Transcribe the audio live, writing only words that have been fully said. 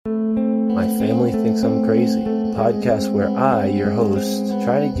My Family Thinks I'm Crazy, a podcast where I, your host,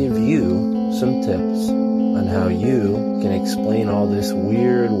 try to give you some tips on how you can explain all this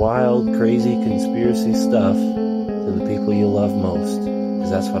weird, wild, crazy conspiracy stuff to the people you love most.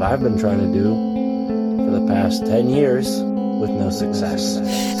 Because that's what I've been trying to do for the past 10 years with no success.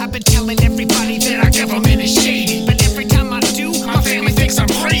 I've been telling everybody that our government is shady, but every time I do, my family thinks I'm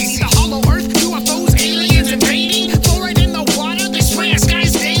crazy. The hollow earth, UFOs, aliens invading, fluoride in the water, they swear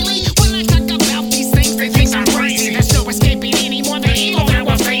skies daily. When I talk about these things, they think I'm crazy. There's no escaping anymore the evil that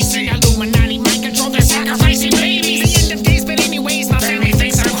we're facing. Illuminati mind control, they're sacrificing babies. The end of days, but anyways, my family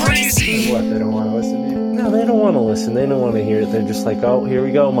thinks I'm crazy. What, they don't want to listen to you? No, they don't want to listen. They don't want to hear it. They're just like, oh, here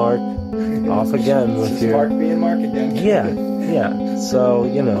we go, Mark. Off again with your... Mark being Mark again. Yeah. So,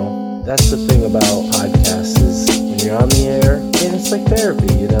 that's the thing about podcasts is when you're on the air, and it's like therapy,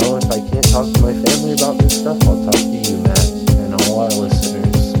 If I can't talk to my family about this stuff, I'll talk to you, Matt, and all our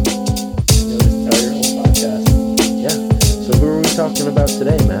listeners. You'll just tell your whole podcast. Yeah. So who are we talking about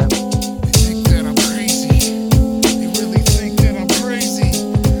today, Matt? They think that I'm crazy. They really think that I'm crazy.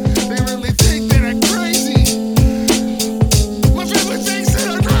 They really think that I'm crazy. My family thinks that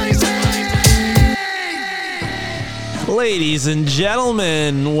I'm crazy. Ladies and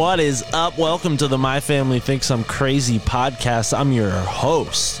gentlemen, what is up? Welcome to the My Family Thinks I'm Crazy podcast. I'm your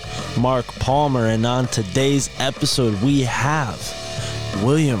host, Mark Palmer, and on today's episode, we have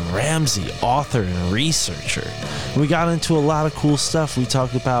William Ramsey, author and researcher. We got into a lot of cool stuff. We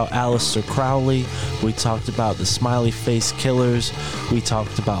talked about Aleister Crowley. We talked about the Smiley Face Killers. We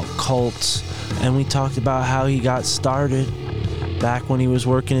talked about cults. And we talked about how he got started back when he was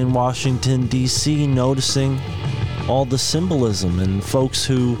working in Washington, D.C., noticing all the symbolism. And folks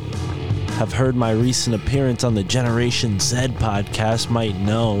who have heard my recent appearance on the Generation Z podcast might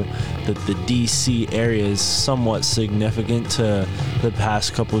know that the DC area is somewhat significant to the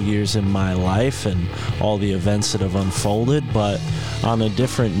past couple years in my life and all the events that have unfolded. But on a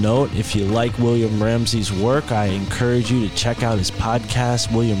different note, if you like William Ramsey's work, I encourage you to check out his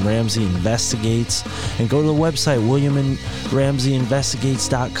podcast, William Ramsey Investigates, and go to the website,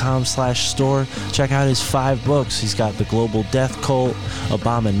 WilliamRamseyInvestigates.com/store. Check out his 5 books. He's got The Global Death Cult,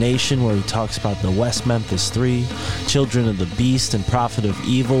 Abomination, where he talks about the West Memphis 3, Children of the Beast, and Prophet of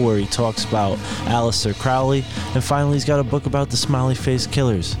Evil, where he talks about Aleister Crowley, and finally he's got a book about the Smiley Face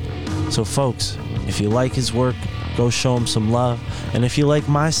Killers. So folks, if you like his work, go show him some love. And if you like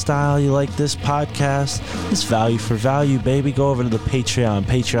my style, you like this podcast, it's value for value, baby. Go over to the Patreon,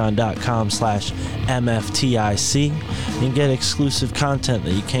 patreon.com/MFTIC, and get exclusive content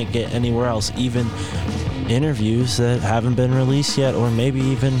that you can't get anywhere else, even interviews that haven't been released yet, or maybe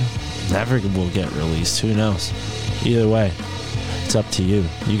even never will get released. Who knows? Either way, it's up to you.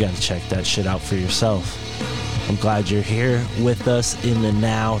 You got to check that shit out for yourself. I'm glad you're here with us in the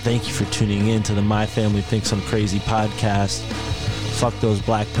now. Thank you for tuning in to the My Family Thinks I'm Crazy podcast. Fuck those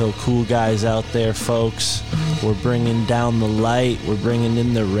black pill cool guys out there, folks. We're bringing down the light. We're bringing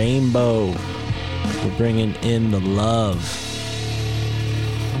in the rainbow. We're bringing in the love.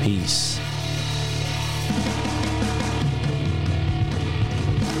 Peace.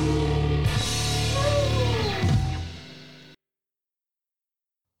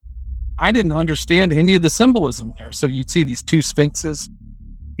 I didn't understand any of the symbolism there. So you'd see these 2 sphinxes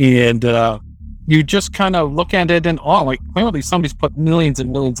and you just kind of look at it and like clearly somebody's put millions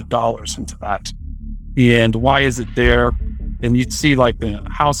and millions of dollars into that. And why is it there? And you'd see like the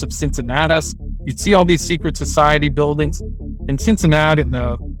House of Cincinnatus. You'd see all these secret society buildings. In Cincinnati,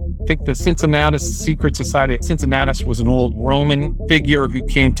 I think the Cincinnatus Secret Society, Cincinnatus was an old Roman figure who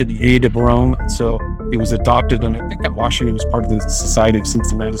came to the aid of Rome. So he was adopted, and I think that Washington was part of the Society of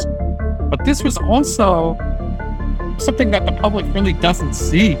Cincinnatus. But this was also something that the public really doesn't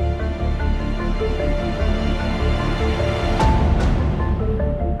see.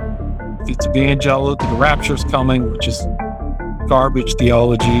 It's evangelical, the rapture's coming, which is garbage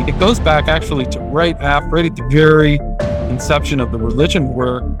theology. It goes back actually to right at the very inception of the religion,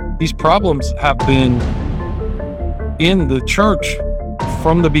 where these problems have been in the church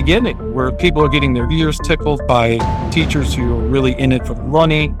from the beginning, where people are getting their ears tickled by teachers who are really in it for the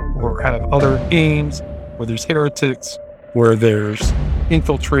money, or have other aims, where there's heretics, where there's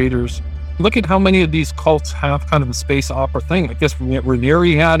infiltrators. Look at how many of these cults have kind of a space opera thing. I guess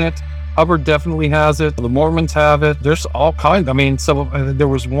Raniere had it. Hubbard definitely has it. The Mormons have it. There's all kinds. I mean, there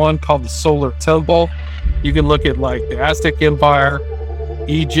was one called the Solar Temple. You can look at like the Aztec Empire,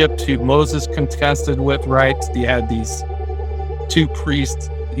 Egypt, who Moses contested with, right? They had these 2 priests,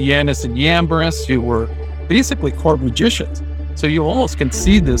 Janus and Jambres, who were basically court magicians. So you almost can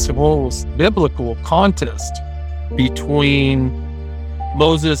see this almost biblical contest between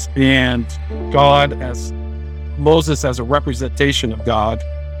Moses and God as Moses as a representation of God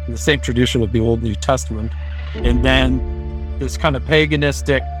in the same tradition of the Old New Testament. And then this kind of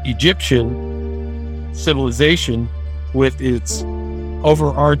paganistic Egyptian civilization with its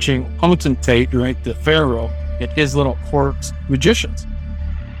overarching potentate, right, the Pharaoh, and his little court magicians.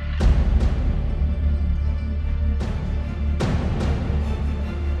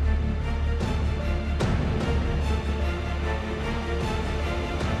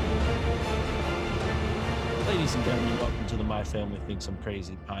 Ladies and gentlemen, welcome to the My Family Thinks I'm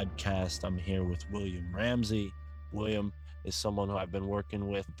Crazy podcast. I'm here with William Ramsey. William is someone who I've been working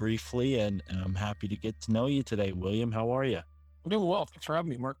with briefly, and I'm happy to get to know you today. William, how are you? I'm doing well. Thanks for having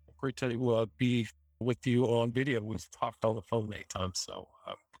me, Mark. Great to be with you on video. We've talked on the phone many times, so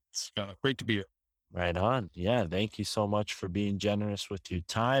it's great to be here. Right on. Yeah, thank you so much for being generous with your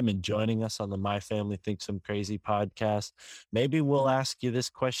time and joining us on the My Family Thinks I'm Crazy podcast. Maybe we'll ask you this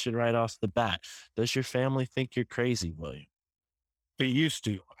question right off the bat. Does your family think you're crazy, William? They used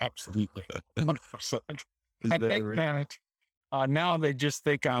to, absolutely. 100%. I think that now they just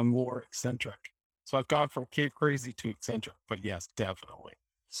think I'm more eccentric. So I've gone from kid crazy to eccentric, but yes, definitely.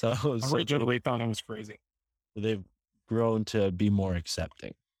 So Originally thought I was crazy. they've grown to be more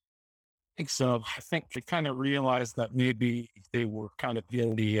accepting. I think so. I think they kind of realized that maybe they were kind of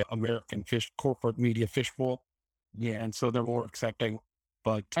in the American corporate media fishbowl. Yeah. And so they're more accepting.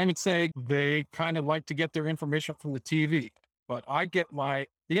 But I would say they kind of like to get their information from the TV. But the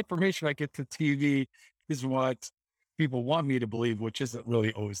information I get to TV is what people want me to believe, which isn't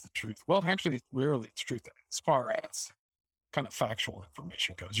really always the truth. Well, actually, rarely it's truth as far as kind of factual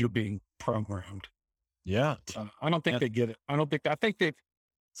information goes. You're being programmed. Yeah. I don't think they get it. I think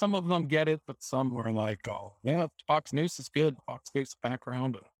some of them get it, but some were like, oh, yeah, Fox News is good. Fox News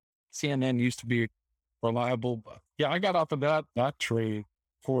background. And CNN used to be reliable. But yeah, I got off of that train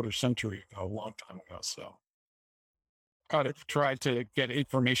quarter century ago, a long time ago. So kind of tried to get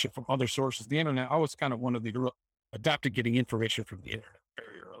information from other sources. The internet, I was kind of one of the adapted getting information from the internet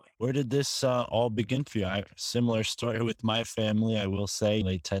very early. Where did this all begin for you? I have a similar story with my family. I will say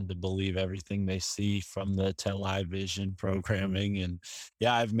they tend to believe everything they see from the television programming. And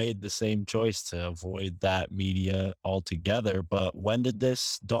yeah, I've made the same choice to avoid that media altogether. But when did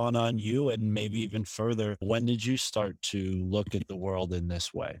this dawn on you? And maybe even further, when did you start to look at the world in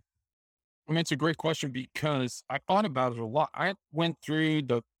this way? I mean, it's a great question because I thought about it a lot. I went through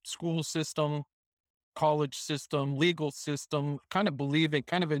the school system, college system, legal system, kind of believing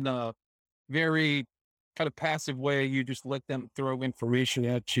kind of in a very kind of passive way. You just let them throw information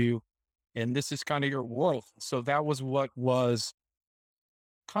at you. And this is kind of your world. So that was what was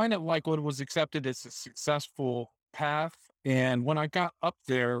kind of like what was accepted as a successful path. And when I got up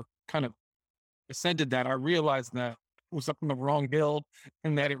there, kind of ascended that, I realized that it was up on the wrong hill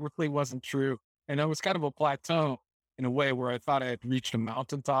and that it really wasn't true. And it was kind of a plateau in a way where I thought I had reached a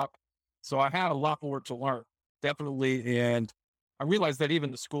mountaintop. So I had a lot more to learn, definitely. And I realized that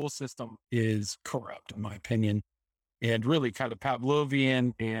even the school system is corrupt, in my opinion, and really kind of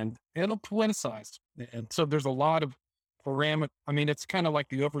Pavlovian and politicized. And so there's a lot of parameter. I mean, it's kind of like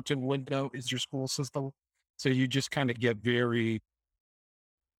the Overton window is your school system. So you just kind of get very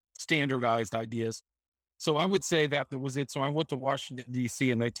standardized ideas. So I would say that was it. So I went to Washington, D.C.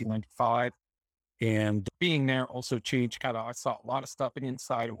 in 1995. And being there also changed I saw a lot of stuff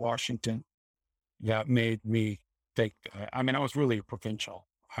inside of Washington that made me think, I was really a provincial.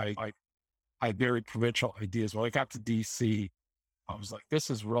 I had very provincial ideas. When I got to DC, I was like, this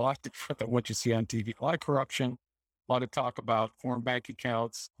is a lot different than what you see on TV. A lot of corruption, a lot of talk about foreign bank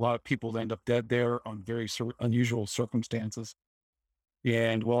accounts. A lot of people end up dead there on very unusual circumstances.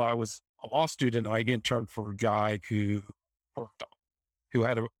 And while I was a law student, I interned for a guy who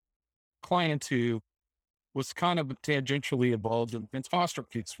had a client who was kind of tangentially involved in Vince Foster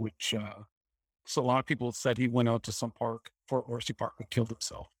case, which so a lot of people said he went out to some park, Fort Worth Park, and killed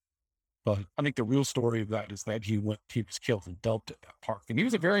himself. But I think the real story of that is that he was killed and dumped at that park. And he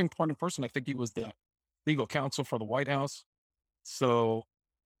was a very important person. I think he was the legal counsel for the White House. So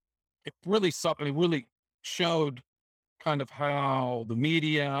it really showed kind of how the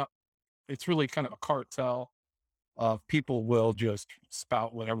media, it's really kind of a cartel of people will just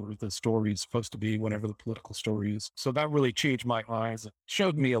spout whatever the story is supposed to be, whatever the political story is. So that really changed my eyes. It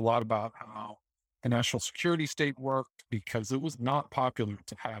showed me a lot about how the national security state worked, because it was not popular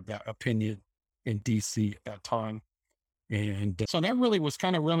to have that opinion in DC at that time. And so that really was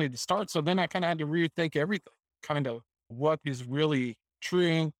kind of really the start. So then I kind of had to rethink everything, kind of what is really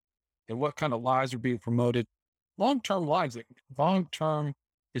true and what kind of lies are being promoted. Long-term lies, long-term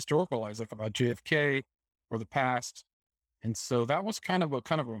historical lies, like about JFK or the past. And so that was kind of a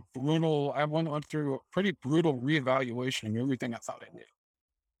brutal, I went through a pretty brutal reevaluation of everything I thought I knew.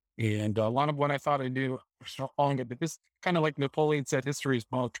 And a lot of what I thought I knew was wrong. But this kind of like Napoleon said, history is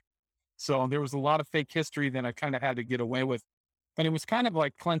bunk. So there was a lot of fake history that I kind of had to get away with. But it was kind of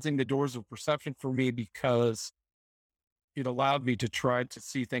like cleansing the doors of perception for me, because it allowed me to try to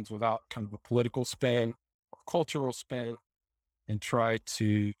see things without kind of a political spin or cultural spin, and try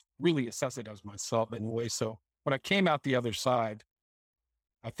to really assess it as myself in a way. So when I came out the other side,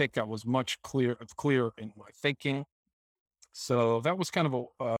 I think I was much clearer in my thinking. So that was kind of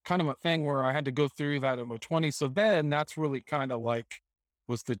a thing where I had to go through that in my 20s. So then that's really kind of like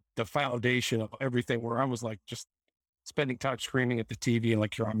was the foundation of everything, where I was like just spending time screaming at the TV and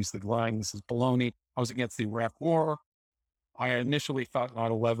like, you're obviously lying. This is baloney. I was against the Iraq War. I initially thought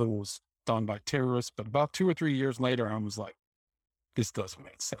 9/11 was done by terrorists, but about 2 or 3 years later, I was like, this doesn't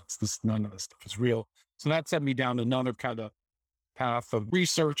make sense. None of this stuff is real. So that set me down another kind of path of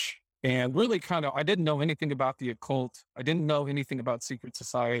research, and really I didn't know anything about the occult. I didn't know anything about secret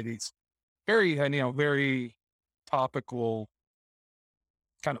societies. Very topical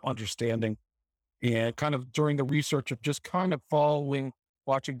kind of understanding, and kind of during the research of just kind of watching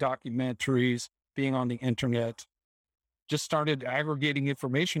documentaries, being on the internet, just started aggregating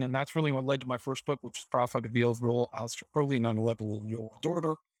information. And that's really what led to my first book, which is Prophet of Evil's Role, Aleister Crowley, 9/11 New World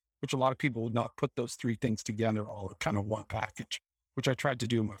Order, which a lot of people would not put those three things together all in kind of one package, which I tried to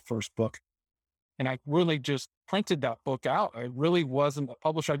do in my first book. And I really just printed that book out. I really wasn't a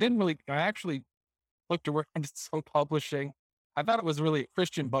publisher. I actually looked around at some publishing. I thought it was really a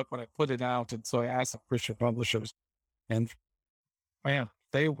Christian book when I put it out. And so I asked some Christian publishers, and man,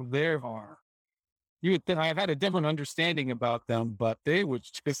 they are. You would think I had a different understanding about them, but they're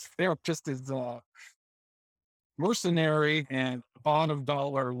just as mercenary and bottom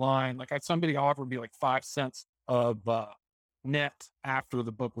dollar line. Like somebody offered me like 5 cents of net after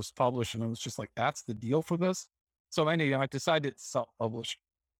the book was published, and I was just like, that's the deal for this. So anyway, I decided to self-publish,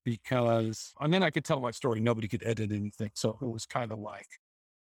 and then I could tell my story. Nobody could edit anything. So it was kind of like,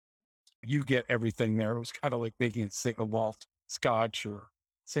 you get everything there. It was kind of like making a single malt scotch or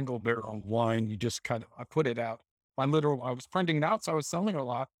single barrel wine. I put it out. I was printing it out, so I was selling a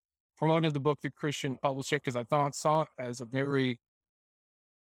lot, promoted the book to Christian publisher, because I saw it as a very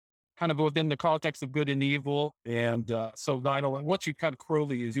kind of within the context of good and evil. And so once you kind of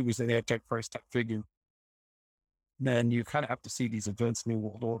Crowley he was an Antichrist type figure, then you kind of have to see these events, New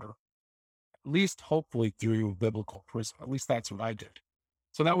World Order, at least hopefully through biblical prism. At least that's what I did.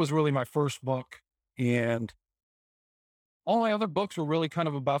 So that was really my first book. And all my other books were really kind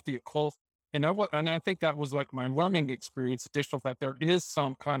of about the occult. And I think that was like my learning experience, additional that there is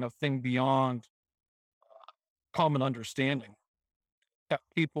some kind of thing beyond common understanding that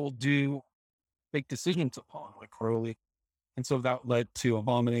people do make decisions upon, like Crowley. And so that led to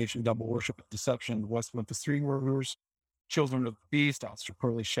Abomination, Double Worship, and Deception, West Memphis Three Murders, Children of the Beast, Aleister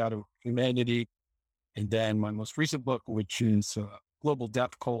Crowley, Shadow of Humanity. And then my most recent book, which is Global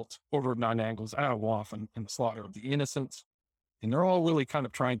Death Cult, Order of Nine Angles, Aowath, and the Slaughter of the Innocents. And they're all really kind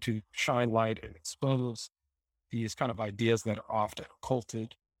of trying to shine light and expose these kind of ideas that are often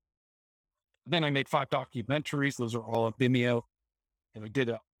occulted. Then I made 5 documentaries. Those are all on Vimeo. And I did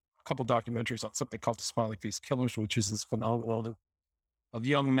a couple documentaries on something called the Smiley Face Killers, which is this phenomenon of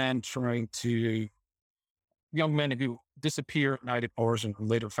young men who disappear at night at bars and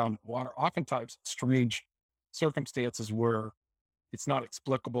later found in water, oftentimes strange circumstances where it's not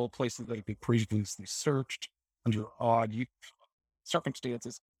explicable, places that have been previously searched under odd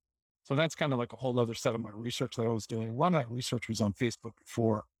circumstances. So that's kind of like a whole other set of my research that I was doing. A lot of that research was on Facebook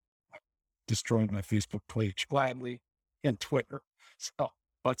before I destroyed my Facebook page gladly, and Twitter.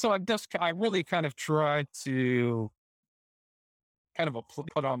 I really kind of tried to kind of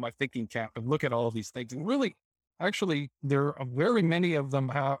put on my thinking cap and look at all of these things. And really, actually, there are very many of them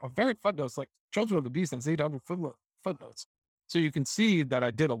have very footnotes, like Children of the Beast and 800 footnotes. So you can see that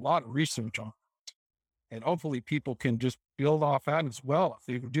I did a lot of research on it. And hopefully people can just build off that as well. If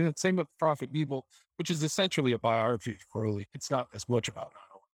they were doing the same with Prophet of Evil, which is essentially a biography of Crowley. It's not as much about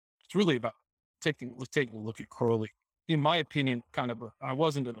it. It's really about taking a look at Crowley. In my opinion, I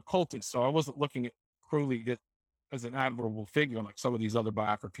wasn't an occultist, so I wasn't looking at Crowley as an admirable figure like some of these other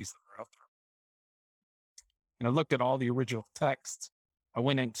biographies that are out there. And I looked at all the original texts. I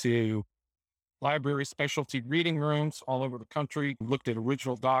went into library specialty reading rooms all over the country, looked at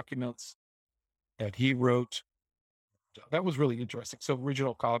original documents that he wrote. That was really interesting. So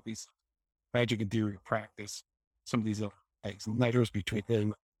original copies, Magic and Theory of Practice, some of these other things, letters between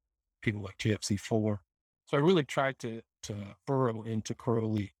him, people like JFC Fuller. So I really tried to burrow into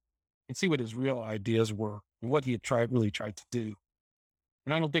Crowley and see what his real ideas were. and what he had really tried to do.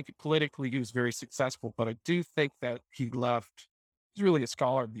 And I don't think politically he was very successful, but I do think that he's really a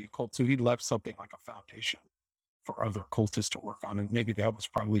scholar of the occult, so he left something like a foundation for other occultists to work on. And maybe that was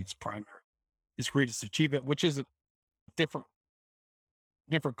probably his greatest achievement, which is a different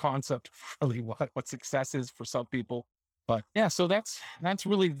concept of really what success is for some people. But yeah, so that's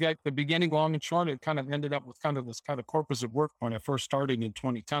really the beginning, long and short. It kind of ended up with kind of this kind of corpus of work when I first started in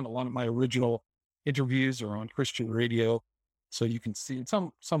 2010. A lot of my original interviews are on Christian radio. So you can see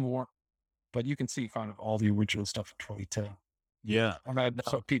some more, but you can see kind of all the original stuff in 2010. Yeah. And I had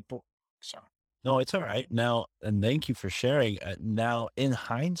some people, sorry. No, it's all right. Now, and thank you for sharing. Now, in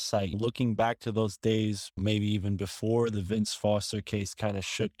hindsight, looking back to those days, maybe even before the Vince Foster case kind of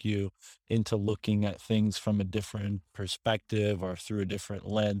shook you into looking at things from a different perspective or through a different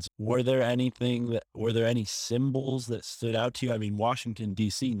lens, were there any symbols that stood out to you? I mean, Washington,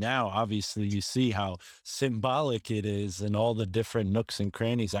 D.C. now, obviously, you see how symbolic it is and all the different nooks and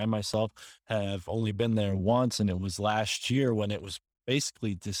crannies. I myself have only been there once, and it was last year when it was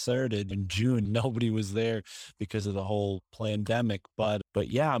basically deserted in June. Nobody was there because of the whole pandemic. But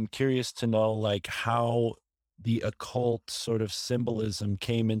yeah, I'm curious to know like how the occult sort of symbolism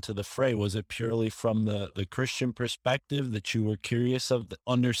came into the fray. Was it purely from the Christian perspective that you were curious of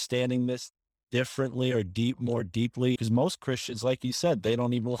understanding this differently or more deeply? Because most Christians, like you said, they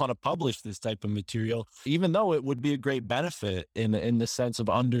don't even want to publish this type of material, even though it would be a great benefit in the sense of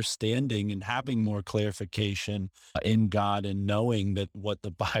understanding and having more clarification in God and knowing that what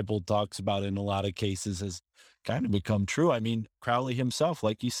the Bible talks about in a lot of cases has kind of become true. I mean, Crowley himself,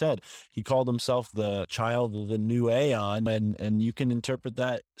 like you said, he called himself the child of the new aeon, and you can interpret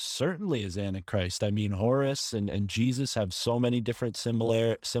that certainly as Antichrist. I mean, Horus and Jesus have so many different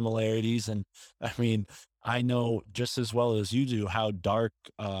similarities. And I mean, I know just as well as you do how dark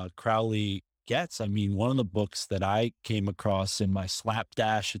Crowley gets. I mean, one of the books that I came across in my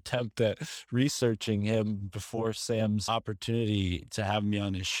slapdash attempt at researching him before Sam's opportunity to have me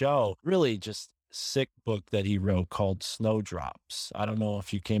on his show, really just sick book that he wrote called Snowdrops. I don't know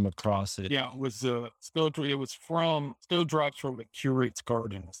if you came across it. Yeah, it was from Snowdrops from the Curate's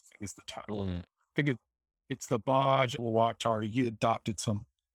Garden is the title. I think it's the Baj al-Wattar. He adopted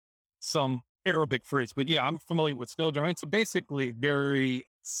some Arabic phrase, but yeah, I'm familiar with Snowdrops. It's basically very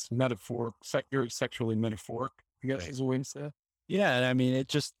metaphoric, very sexually metaphoric, I guess is the way to say it. Yeah, and I mean,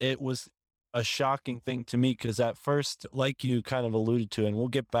 it was a shocking thing to me because at first, like you kind of alluded to, and we'll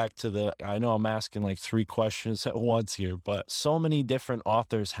get back to I know I'm asking like 3 questions at once here, but so many different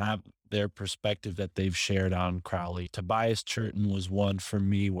authors have their perspective that they've shared on Crowley. Tobias Churton was one for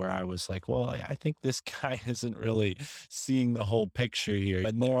me where I was like, well, I think this guy isn't really seeing the whole picture here.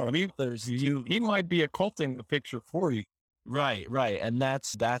 And there are others. He might be occulting the picture for you. Right. And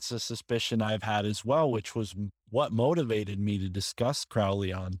that's a suspicion I've had as well, which was what motivated me to discuss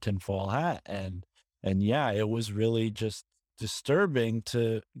Crowley on Tinfoil Hat. And yeah, it was really just disturbing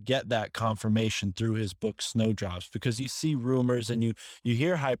to get that confirmation through his book Snowdrops, because you see rumors and you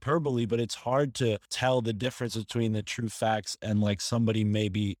hear hyperbole, but it's hard to tell the difference between the true facts and like somebody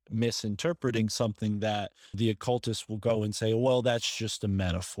maybe misinterpreting something that the occultist will go and say, well, that's just a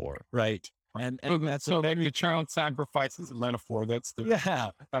metaphor. Right. And that's so maybe a child sacrifice is a metaphor. That's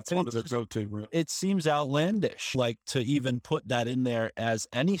one of the go-to. It seems outlandish, like to even put that in there as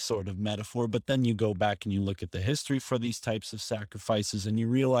any sort of metaphor. But then you go back and you look at the history for these types of sacrifices, and you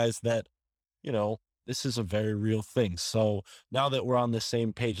realize that, this is a very real thing. So now that we're on the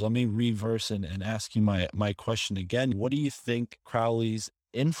same page, let me reverse and ask you my question again. What do you think Crowley's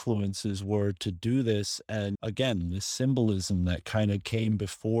influences were to do this? And again, the symbolism that kind of came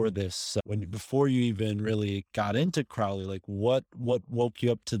before this, before you even really got into Crowley, like what woke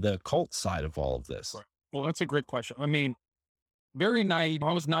you up to the occult side of all of this? Right. Well, that's a great question. I mean, very naive.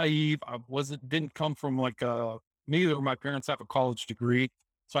 I was naive. Didn't come from neither of my parents have a college degree.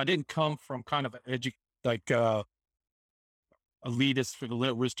 So I didn't come from kind of an elitist for the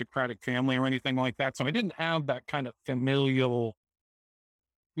aristocratic family or anything like that. So I didn't have that kind of familial.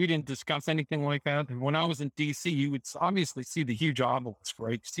 We didn't discuss anything like that. And when I was in DC, you would obviously see the huge obelisk,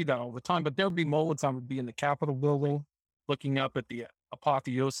 right? You see that all the time, but there'd be moments I would be in the Capitol building looking up at the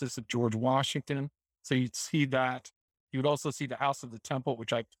apotheosis of George Washington. So you'd see that. You would also see the House of the Temple,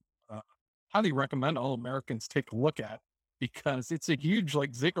 which I highly recommend all Americans take a look at, because it's a huge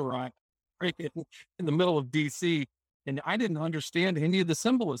ziggurat right in the middle of DC. And I didn't understand any of the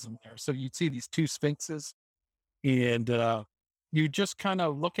symbolism there. So you'd see these 2 sphinxes, and you just kind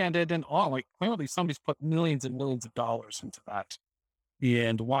of look at it and clearly somebody's put millions and millions of dollars into that.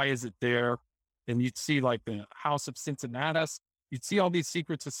 And why is it there? And you'd see the House of Cincinnatus. You'd see all these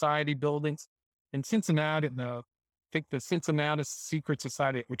secret society buildings. in Cincinnati, I think the Cincinnati Secret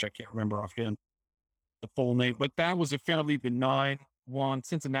Society, which I can't remember offhand the full name, but that was a fairly benign one.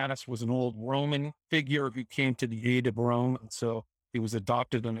 Cincinnatus was an old Roman figure who came to the aid of Rome. And so he was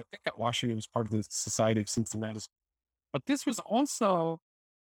adopted, and I think that Washington was part of the Society of Cincinnatus. But this was also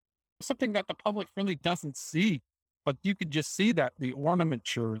something that the public really doesn't see. But you could just see that the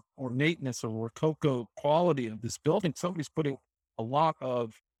ornamenture, ornateness, or rococo quality of this building, somebody's putting a lot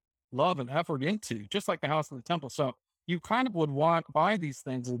of love and effort into, just like the house and the temple. So you kind of would walk by these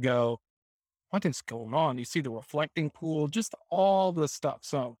things and go, what is going on? You see the reflecting pool, just all the stuff.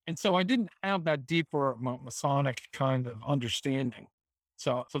 So I didn't have that deeper Masonic kind of understanding.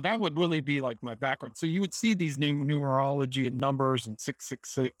 So that would really be like my background. So you would see these numerology and numbers and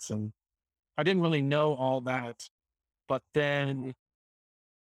 666, and I didn't really know all that. But then,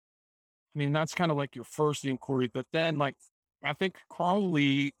 I mean, that's kind of like your first inquiry. But then, like, I think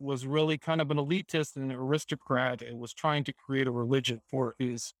Crowley was really kind of an elitist and an aristocrat and was trying to create a religion for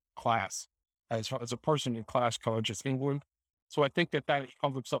his class as a person in class conscious England. So I think that he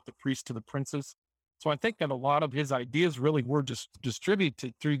called himself the priest to the princes. So I think that a lot of his ideas really were just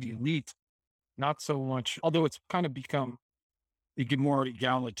distributed through the elite, not so much, although it's kind of become more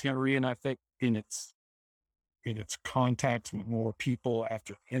egalitarian, I think, in its contacts with more people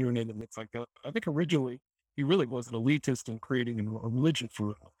after the internet and things like that. I think originally he really was an elitist in creating a religion for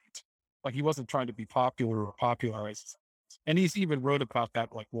an elite. Like, he wasn't trying to be popular or popularize. And he's even wrote about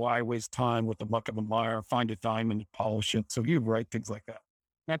that, like, why waste time with the muck of a mire, find a diamond and polish it. So he would write things like that.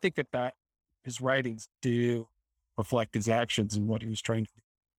 And I think that his writings do reflect his actions and what he was trying to do.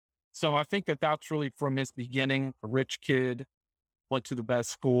 So I think that that's really from his beginning, a rich kid, went to the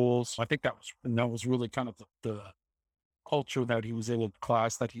best schools. I think that was really kind of the culture that he was able to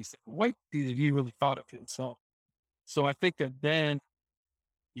class that he said, wait, he really thought of himself. So I think that then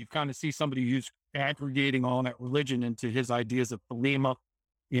you kind of see somebody who's aggregating all that religion into his ideas of Thelema,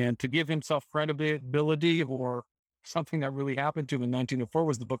 and to give himself credibility, or something that really happened to him in 1904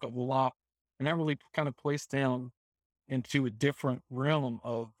 was the Book of the Law. And that really kind of placed him into a different realm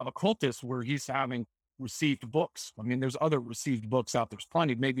of occultists, where he's having received books. I mean, there's other received books out there. There's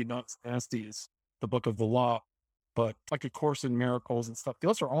plenty, maybe not as nasty as the Book of the Law, but like A Course in Miracles and stuff.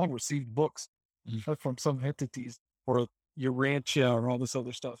 Those are all received books from some entities, or Urantia or all this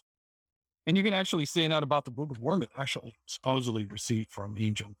other stuff. And you can actually say that about the Book of Mormon, actually supposedly received from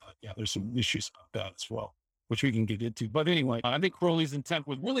Angel. But yeah, there's some issues about that as well, which we can get into. But anyway, I think Crowley's intent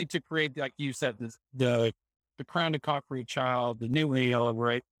was really to create, like you said, the crowned and conquering child, the new ale,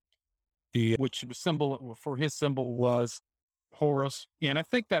 right? Which the symbol for his symbol was Horus. And I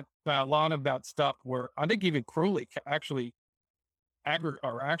think that a lot of that stuff I think even Crowley actually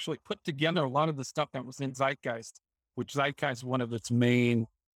put together a lot of the stuff that was in Zeitgeist, which Zeitgeist, one of its main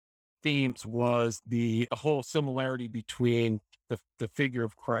themes was the whole similarity between the figure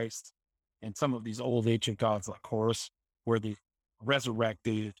of Christ and some of these old ancient gods like Horus, where they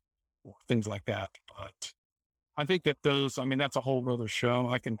resurrected or things like that. But I think that that's a whole other show.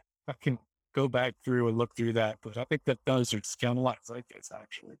 I can go back through and look through that, but I think that those are scandalized Zeitgeist,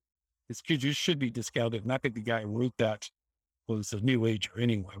 actually. This should be discounted. And I think the guy who wrote that was a New Ager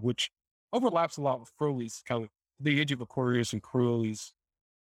anyway, which overlaps a lot with Crowley's kind of the Age of Aquarius and Crowley's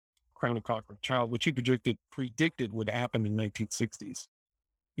Crown and Conquering Child, which he predicted would happen in the 1960s.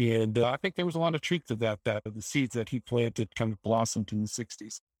 And I think there was a lot of truth to that the seeds that he planted kind of blossomed in the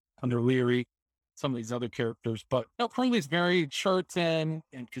 60s under Leary, some of these other characters. But no, Crowley's very Churton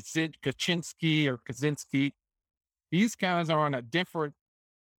and Kaczynski. These guys are on a different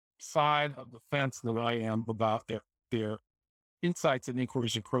side of the fence than I am about their insights and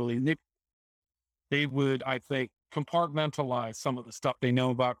inquiries of Crowley. They would, I think, compartmentalize some of the stuff they know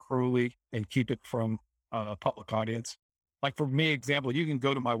about Crowley and keep it from a public audience. Like, for me, example, you can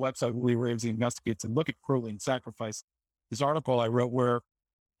go to my website, Willie Ramsey Investigates, and look at Crowley and Sacrifice. This article I wrote where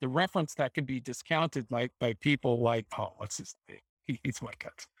the reference that can be discounted by people like, what's his name? He's my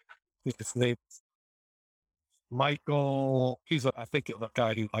cat. His name is Michael. I think the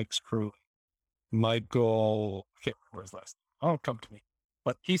guy who likes Crowley. Michael, I can't remember his last name. Oh, come to me.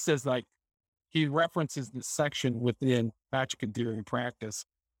 But he says, like, he references this section within Magic and Theory and Practice,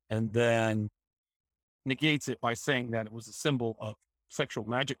 and then negates it by saying that it was a symbol of sexual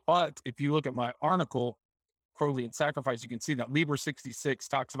magic. But if you look at my article, Crowley and Sacrifice, you can see that Liber 66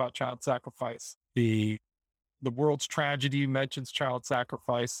 talks about child sacrifice. The World's Tragedy mentions child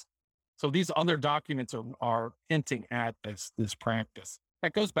sacrifice. So these other documents are hinting at this practice.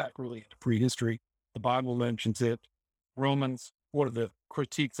 That goes back really into prehistory. The Bible mentions it. Romans, one of the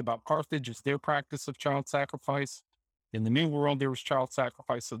critiques about Carthage is their practice of child sacrifice. In the New World, there was child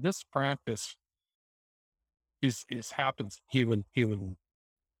sacrifice. So this practice is happens human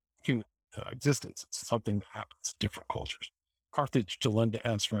existence. It's something that happens in different cultures. Carthage to lend to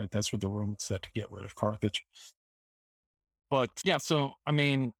S, right? That's what the Romans said to get rid of Carthage. But yeah, so I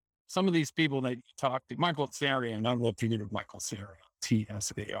mean, some of these people that you talk to, Michael Tsarion, I don't know if you heard of Michael Tsarion,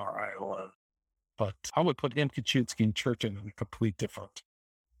 Tsarion, but I would put him, Kaczynski, and Churchin in a complete different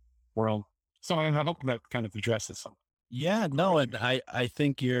world. So I hope that kind of addresses some. Yeah, no, and I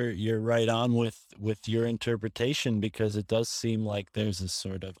think you're right on with your interpretation, because it does seem like there's a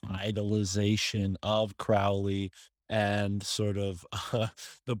sort of idolization of Crowley, and sort of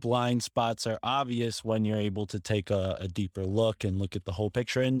the blind spots are obvious when you're able to take a deeper look and look at the whole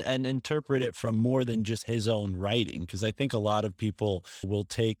picture, and interpret it from more than just his own writing. Because I think a lot of people will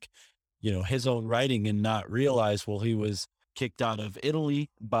take, his own writing and not realize, well, he was kicked out of Italy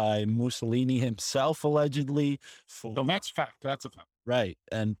by Mussolini himself, allegedly. So that's fact. That's a fact. Right.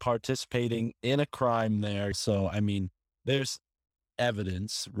 And participating in a crime there. So, I mean, there's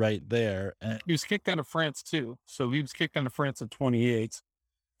evidence right there. And he was kicked out of France too. So he was kicked out of France in 28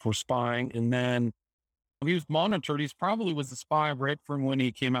 for spying. And then he was monitored. He probably was a spy right from when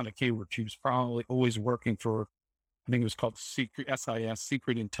he came out of Cambridge. He was probably always working for, I think it was called SIS,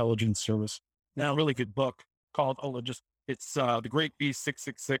 Secret Intelligence Service. Now, a really good book called, it's The Great Beast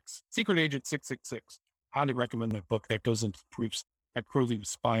 666, Secret Agent 666. Highly recommend that book. That goes into proofs that Crowley was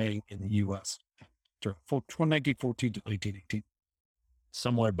spying in the U.S. from 1914 to 1818.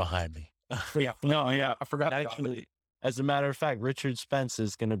 Somewhere behind me. Yeah, I forgot. Actually, as a matter of fact, Richard Spence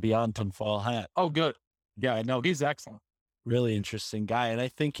is going to be on Tinfoil Hat. Oh, good. Yeah, I know. He's excellent. Really interesting guy. And I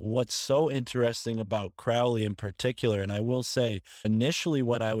think what's so interesting about Crowley in particular, and I will say, initially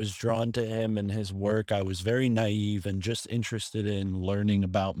when I was drawn to him and his work, I was very naive and just interested in learning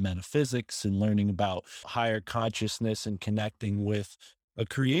about metaphysics and learning about higher consciousness and connecting with a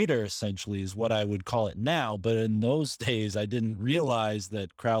creator, essentially, is what I would call it now. But in those days, I didn't realize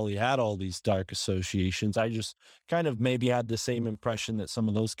that Crowley had all these dark associations. I just kind of maybe had the same impression that some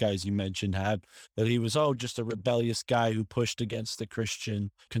of those guys you mentioned had, that he was, just a rebellious guy who pushed against the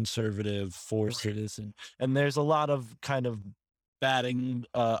Christian conservative forces. And there's a lot of kind of batting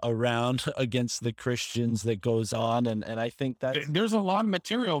around against the Christians that goes on. And I think that there's a lot of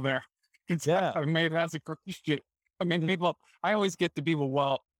material there. I made as a Christian. I mean, people, I always get to people,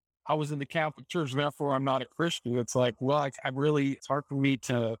 well, I was in the Catholic Church, therefore I'm not a Christian. It's like, well, it's hard for me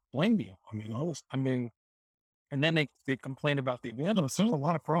to blame you. And then they complain about the evangelists. There's a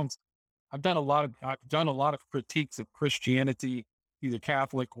lot of problems. I've done a lot of critiques of Christianity, either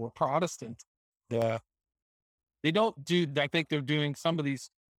Catholic or Protestant. They don't do, I think they're doing, some of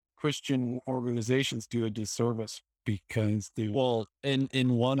these Christian organizations do a disservice, because they in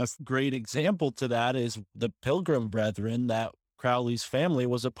one great example to that is the Pilgrim Brethren that Crowley's family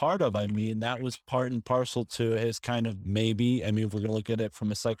was a part of. I mean, that was part and parcel to his kind of, maybe, I mean, if we're going to look at it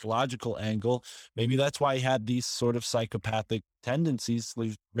from a psychological angle, maybe that's why he had these sort of psychopathic tendencies,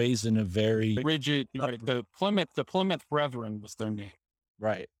 raised in a very rigid, the Plymouth Brethren was their name.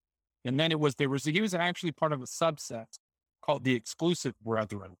 Right. And then he was actually part of a subset called the Exclusive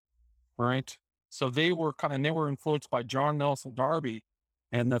Brethren. Right. So they were influenced by John Nelson Darby,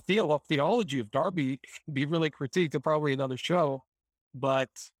 and the theology of Darby can be really critiqued at probably another show, but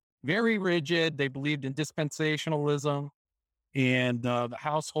very rigid. They believed in dispensationalism, and the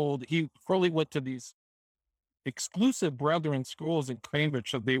household. Crowley went to these exclusive brethren schools in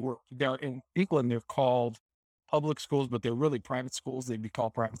Cambridge. So they're in England. They're called public schools, but they're really private schools. They'd be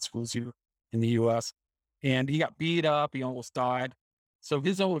called private schools here in the U.S. And he got beat up. He almost died. So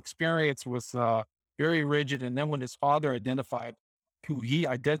his whole experience was very rigid. And then when his father who he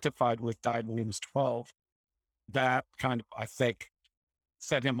identified with, died when he was 12, that kind of, I think,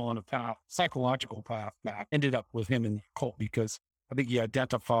 set him on a psychological path that ended up with him in the occult, because I think he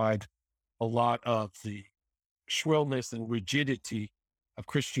identified a lot of the shrillness and rigidity of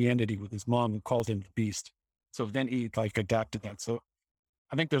Christianity with his mom, who called him the beast. So then he adapted that. So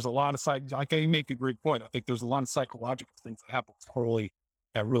I think there's a lot of you make a great point. I think there's a lot of psychological things that happened with Crowley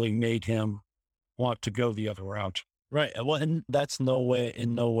that really made him want to go the other route. Right. Well, and that's in no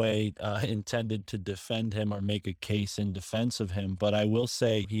way intended to defend him or make a case in defense of him. But I will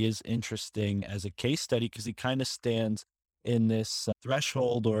say he is interesting as a case study, because he kind of stands in this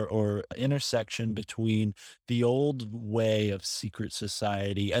threshold or intersection between the old way of secret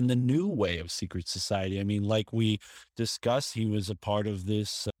society and the new way of secret society. I mean, like we discussed, he was a part of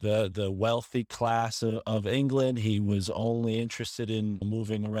this, the wealthy class of England. He was only interested in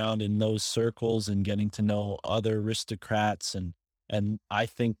moving around in those circles and getting to know other aristocrats. And I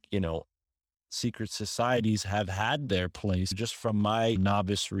think, secret societies have had their place. Just from my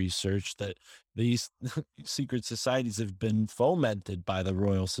novice research, that these secret societies have been fomented by the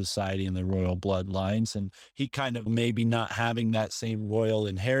royal society and the royal bloodlines. And he kind of, maybe not having that same royal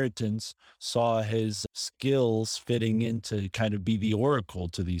inheritance, saw his skills fitting into kind of be the oracle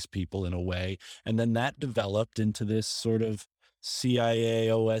to these people in a way. And then that developed into this sort of CIA,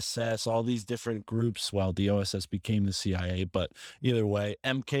 OSS, all these different groups. Well, the OSS became the CIA, but either way,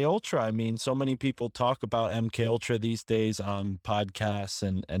 MK Ultra. I mean, so many people talk about MK Ultra these days on podcasts,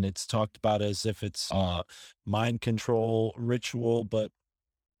 and it's talked about as if it's mind control ritual, but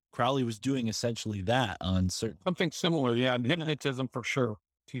Crowley was doing essentially that on certain. Something similar. Yeah. And hypnotism for sure.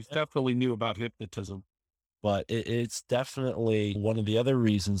 He's definitely knew about hypnotism. But it's definitely one of the other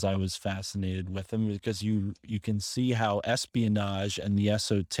reasons I was fascinated with him, because you can see how espionage and the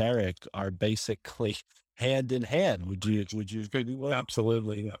esoteric are basically hand in hand. Would you agree with that?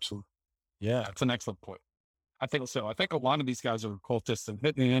 Absolutely. Absolutely. Yeah. That's an excellent point. I think so. I think a lot of these guys are occultists and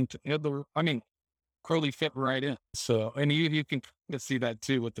Crowley fit right in. So, and you can see that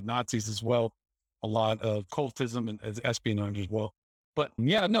too with the Nazis as well. A lot of occultism and espionage as well. But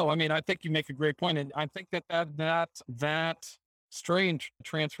yeah, no, I mean, I think you make a great point. And I think that strange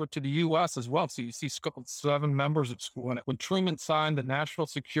transfer to the U.S. as well. So you see 7 members of school. And when Truman signed the National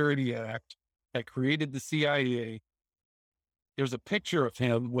Security Act that created the CIA, there's a picture of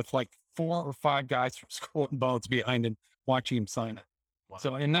him with like 4 or 5 guys from Skull and Bones behind him watching him sign it. Wow.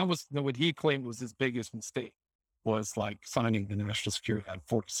 So, and that was what he claimed was his biggest mistake, was like signing the National Security Act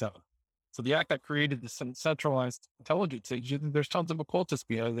 47. So the act that created the centralized intelligence agency, there's tons of occultists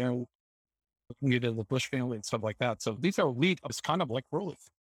behind there, looking at the Bush family and stuff like that. So these are elite. It's kind of like Crowley.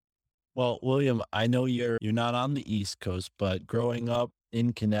 Well, William, I know you're not on the East Coast, but growing up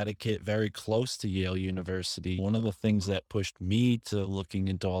in Connecticut, very close to Yale University, one of the things that pushed me to looking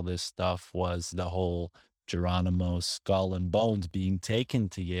into all this stuff was the whole Geronimo skull and bones being taken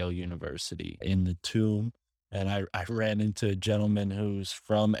to Yale University in the tomb. And I ran into a gentleman who's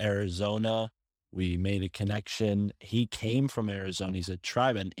from Arizona. We made a connection. He came from Arizona. He's a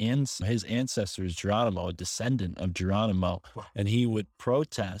tribe, and his ancestor is Geronimo, a descendant of Geronimo. Wow. And he would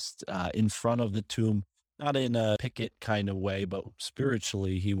protest in front of the tomb, not in a picket kind of way, but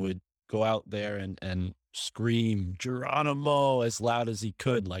spiritually. He would go out there and scream Geronimo as loud as he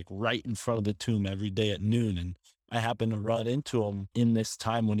could, like right in front of the tomb every day at noon. And I happened to run into him in this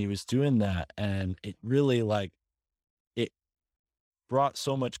time when he was doing that. And it really it brought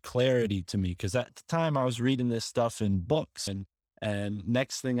so much clarity to me, because at the time I was reading this stuff in books, and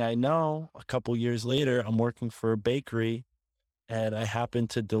next thing I know, a couple years later, I'm working for a bakery, and I happened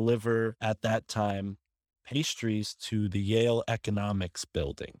to deliver at that time pastries to the Yale Economics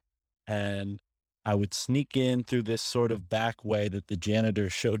building. And I would sneak in through this sort of back way that the janitor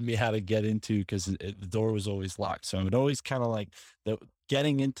showed me how to get into, because the door was always locked. So I would always kind of like,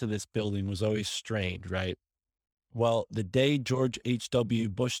 getting into this building was always strange, right? Well, the day George H.W.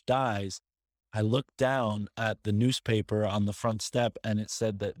 Bush dies, I looked down at the newspaper on the front step, and it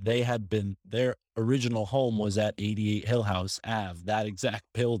said that their original home was at 88 Hill House Ave, that exact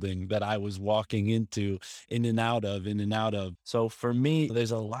building that I was walking into, in and out of. So for me,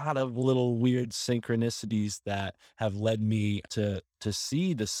 there's a lot of little weird synchronicities that have led me to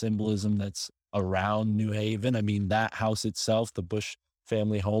see the symbolism that's around New Haven. I mean, that house itself, the Bush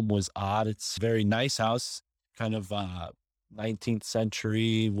family home, was odd. It's a very nice house, kind of 19th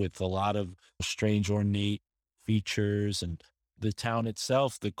century, with a lot of strange ornate features. And the town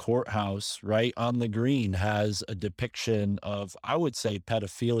itself, the courthouse right on the green, has a depiction of, I would say,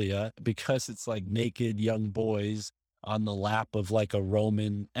 pedophilia, because it's like naked young boys on the lap of like a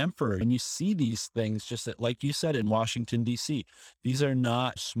Roman emperor. And you see these things, just like you said, in Washington, D.C. These are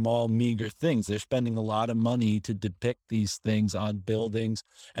not small, meager things. They're spending a lot of money to depict these things on buildings.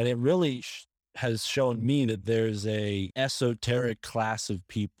 And it really has shown me that there's a esoteric class of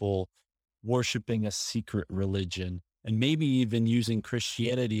people worshiping a secret religion, and maybe even using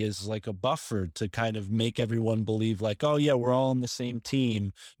Christianity as like a buffer to kind of make everyone believe like, oh yeah, we're all on the same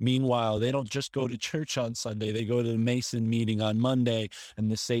team. Meanwhile, they don't just go to church on Sunday. They go to the Mason meeting on Monday, and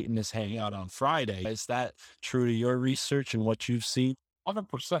the Satanists hang out on Friday. Is that true to your research and what you've seen?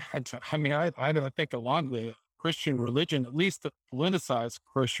 100%. I mean, I think a lot of the Christian religion, at least the politicized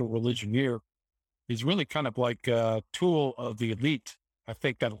Christian religion here, is really kind of like a tool of the elite. I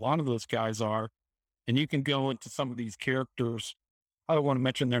think that a lot of those guys are, and you can go into some of these characters. I don't want to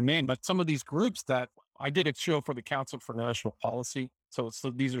mention their name, but some of these groups that I did a show for the Council for National Policy. So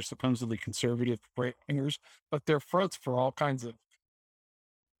these are supposedly conservative right wingers, but they're fronts for all kinds of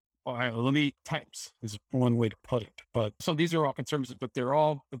elite types is one way to put it. But so these are all conservatives, but they're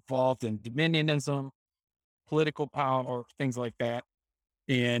all involved in dominionism, political power, things like that.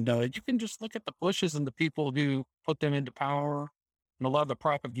 And you can just look at the Bushes and the people who put them into power and a lot of the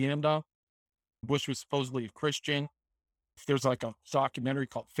propaganda. Bush was supposedly a Christian. There's like a documentary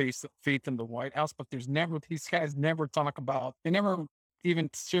called Faith in the White House, but these guys never talk about, they never even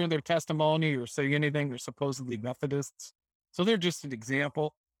share their testimony or say anything. They're supposedly Methodists. So they're just an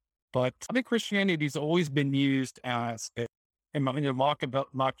example. But I think Christianity's always been used as in a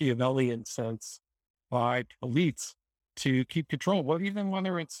Machiavellian sense by elites to keep control. Well, even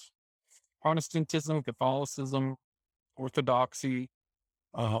whether it's Protestantism, Catholicism, Orthodoxy,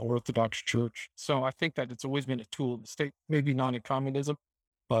 Orthodox Church. So I think that it's always been a tool of the state, maybe not in communism,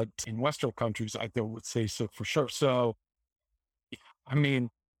 but in Western countries, I would say so for sure. So, yeah, you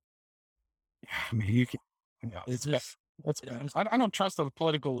can, It's just, I don't trust the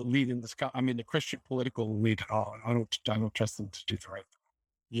political elite in this. The Christian political elite at all. I don't trust them to do the right thing.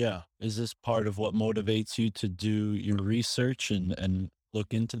 yeah. Is this part of what motivates you to do your research and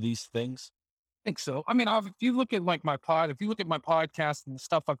look into these things? I think so. If you look at my podcast and the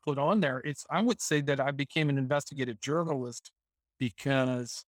stuff I put on there, I would say that I became an investigative journalist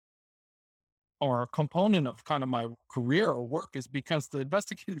because, or a component of kind of my career or work is because the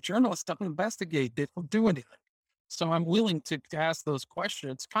investigative journalists don't investigate, they don't do anything. So I'm willing to ask those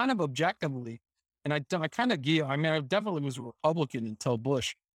questions kind of objectively. And I kind of I definitely was a Republican until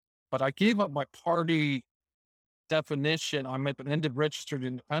Bush, but I gave up my party definition. I'm an independent, registered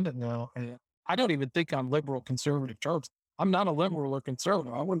independent now. And I don't even think I'm liberal, conservative, terms. I'm not a liberal or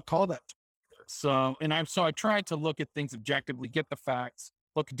conservative. I wouldn't call that. So I tried to look at things objectively, get the facts,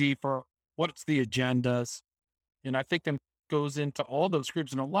 look deeper. What's the agendas? And I think that goes into all those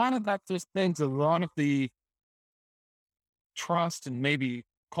groups. And a lot of that, there's things, a lot of the trust and maybe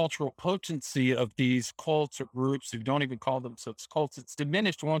cultural potency of these cults or groups who don't even call themselves cults, it's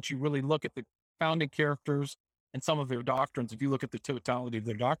diminished once you really look at the founding characters and some of their doctrines. If you look at the totality of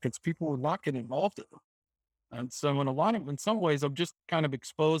their doctrines, people were not getting involved in them. And so in some ways, I'm just kind of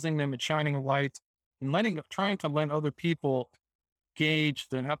exposing them and shining a light and trying to let other people gauge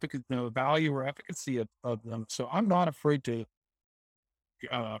the value or efficacy of them. So I'm not afraid to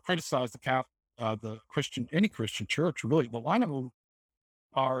criticize the Christian, any Christian church, really. A lot of them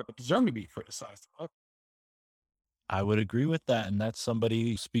deserve to be criticized. I would agree with that. And that's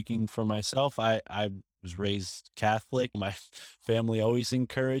somebody speaking for myself. I was raised Catholic. My family always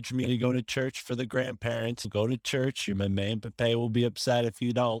encouraged me to go to church for the grandparents. Go to church. Your mama and papa will be upset if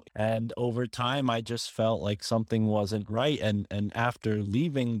you don't. And over time, I just felt like something wasn't right. And after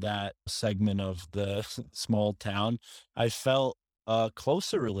leaving that segment of the small town, I felt a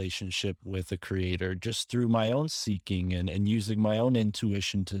closer relationship with the creator just through my own seeking and using my own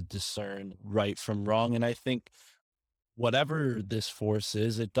intuition to discern right from wrong. And I think whatever this force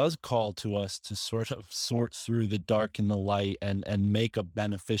is, it does call to us to sort of sort through the dark and the light and make a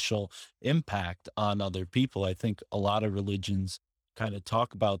beneficial impact on other people. I think a lot of religions kind of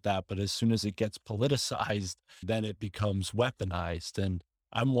talk about that, but as soon as it gets politicized, then it becomes weaponized. And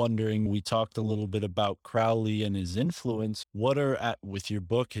I'm wondering, we talked a little bit about Crowley and his influence. What with your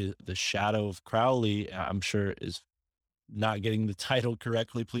book, The Shadow of Crowley, I'm sure is not getting the title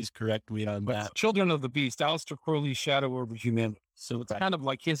correctly. Please correct me on that. Children of the Beast, Aleister Crowley's Shadow over Humanity. So it's kind of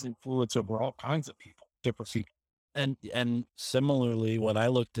like his influence over all kinds of people, different people. And similarly, when I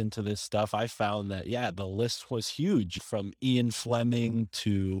looked into this stuff, I found that, the list was huge, from Ian Fleming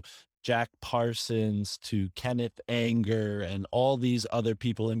to Jack Parsons to Kenneth Anger and all these other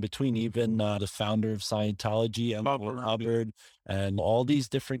people in between, even the founder of Scientology, M. Hubbard, and all these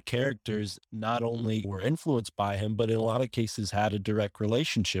different characters not only were influenced by him, but in a lot of cases had a direct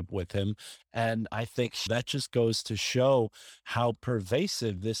relationship with him. And I think that just goes to show how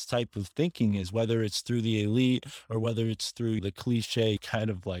pervasive this type of thinking is, whether it's through the elite or whether it's through the cliche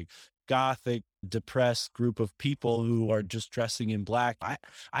kind of like Gothic, depressed group of people who are just dressing in black.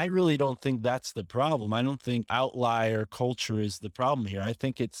 I really don't think that's the problem. I don't think outlier culture is the problem here. I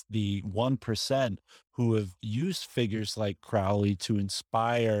think it's the 1% who have used figures like Crowley to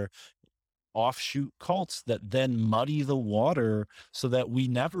inspire offshoot cults that then muddy the water so that we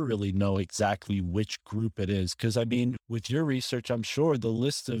never really know exactly which group it is. Because with your research, I'm sure the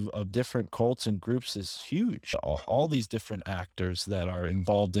list of different cults and groups is huge. All these different actors that are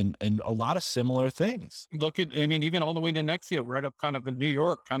involved in a lot of similar things. Look at, even all the way to Nexia, right up kind of in New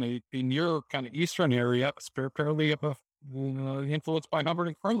York, kind of in your kind of eastern area, apparently influenced by Hubbard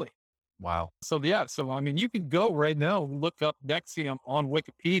and Crowley. Wow. So you can go right now, look up Nexium on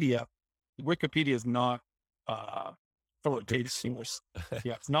Wikipedia. Wikipedia is not authoritative source.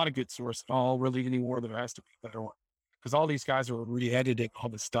 Yeah, it's not a good source at all, really, anymore. There has to be a better one. Because all these guys are re-editing all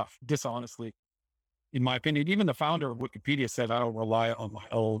this stuff dishonestly, in my opinion. Even the founder of Wikipedia said, I don't rely on my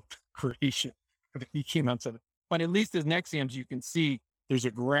own creation. He came out and said it. But at least as Nexiums, you can see there's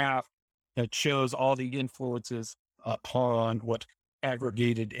a graph that shows all the influences upon what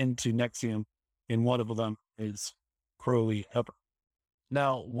aggregated into Nexium. And one of them is Crowley Hubbard.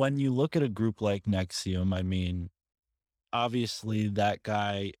 Now, when you look at a group like Nexium, I mean, obviously that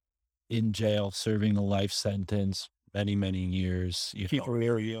guy in jail serving a life sentence, many, many years. Keith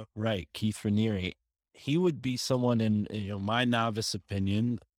Raniere, yeah. Right, Keith Raniere. He would be someone in, my novice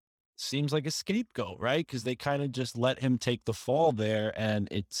opinion, seems like a scapegoat, right? Because they kind of just let him take the fall there. And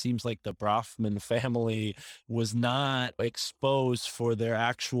it seems like the Brafman family was not exposed for their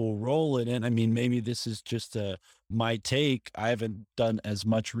actual role in it. I mean, maybe this is just my take. I haven't done as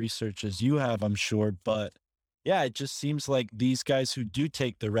much research as you have, I'm sure, but yeah, it just seems like these guys who do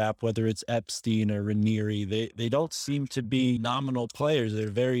take the rap, whether it's Epstein or Raniere, they don't seem to be nominal players. They're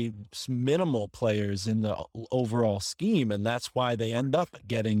very minimal players in the overall scheme. And that's why they end up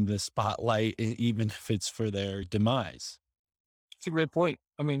getting the spotlight, even if it's for their demise. It's a great point.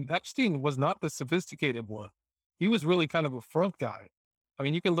 I mean, Epstein was not the sophisticated one. He was really kind of a front guy. I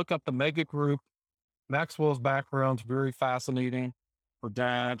mean, you can look up the mega group. Maxwell's background's very fascinating. Her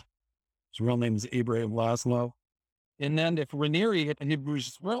dad, his real name is Abraham Laszlo. And then if Raniere, and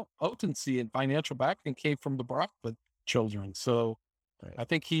his real potency and financial backing came from the Brafman children. So right. I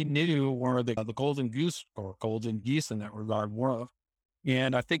think he knew where the golden goose or golden geese in that regard were.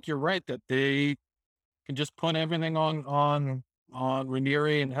 And I think you're right that they can just put everything on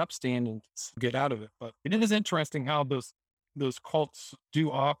Raniere and Epstein and get out of it. But it is interesting how those cults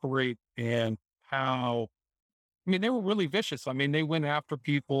do operate and how, I mean, they were really vicious. I mean, they went after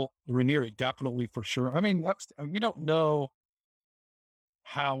people. Raniere, definitely, for sure. I mean, you don't know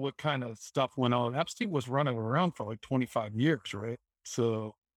what kind of stuff went on. Epstein was running around for like 25 years, right?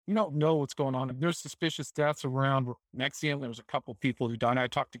 So you don't know what's going on. There's suspicious deaths around Nexium. There was a couple of people who died. I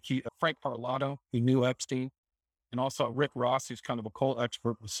talked to Frank Parlato, who knew Epstein, and also Rick Ross, who's kind of a cult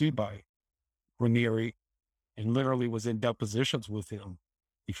expert, was sued by Raniere and literally was in depositions with him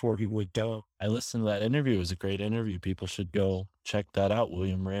before he would go. I listened to that interview. It was a great interview. People should go check that out.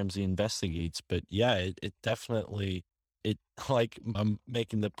 William Ramsey Investigates. But yeah, it definitely, like I'm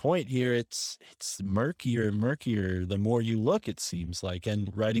making the point here, it's murkier and murkier the more you look, it seems like.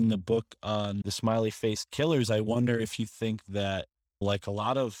 And writing the book on the smiley face killers, I wonder if you think that, like a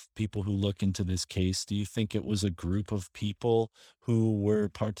lot of people who look into this case, do you think it was a group of people who were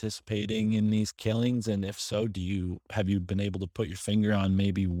participating in these killings? And if so, have you been able to put your finger on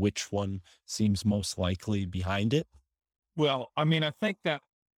maybe which one seems most likely behind it? Well, I mean, I think that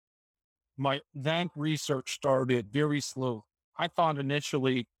that research started very slow. I thought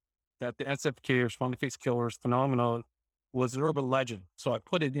initially that the SFK or smiley face killers phenomenon was an urban legend. So I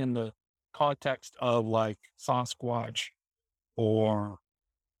put it in the context of like Sasquatch or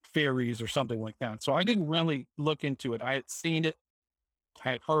fairies or something like that. So I didn't really look into it. I had seen it.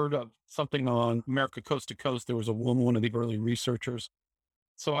 I had heard of something on America Coast to Coast. There was one of the early researchers.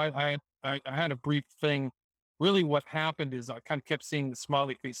 So I had a brief thing. Really what happened is I kind of kept seeing the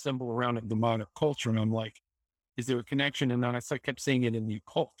smiley face symbol around in the modern culture. And I'm like, is there a connection? And then I kept seeing it in the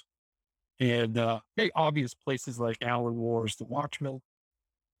occult. And very obvious places like Alan Moore's The Watchmen.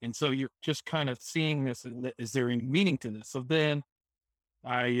 And so you're just kind of seeing this, and is there any meaning to this? So then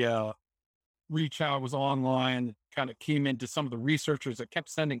I reached out, was online, kind of came into some of the researchers. I kept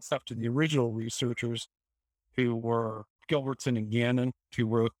sending stuff to the original researchers who were Gilbertson and Gannon, who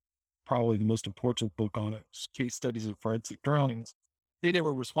wrote probably the most important book on it, Case Studies of Forensic Drownings. They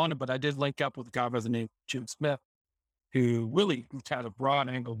never responded, but I did link up with a guy by the name of Jim Smith, who really had a broad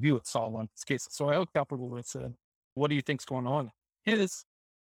angle view at Saul on this case. So I hooked up with him and said, what do you think's going on?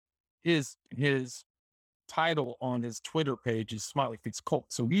 His title on his Twitter page is Smiley Face Cult.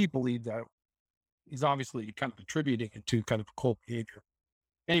 So he believed that he's obviously kind of attributing it to kind of cult behavior.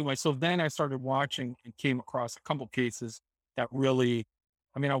 Anyway, so then I started watching and came across a couple cases that really,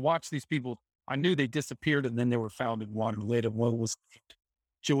 I mean, I watched these people, I knew they disappeared and then they were found in water later. One was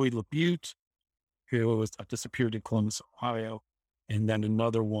Joey LaBute, who was disappeared in Columbus, Ohio. And then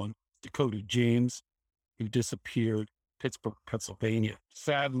another one, Dakota James, who disappeared Pittsburgh, Pennsylvania.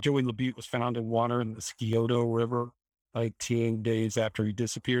 Sadly, Joey LaBute was found in water in the Scioto River 19 days after he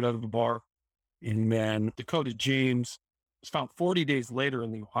disappeared out of the bar. And then Dakota James was found 40 days later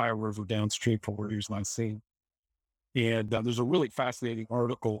in the Ohio River downstream from where he was last seen. And there's a really fascinating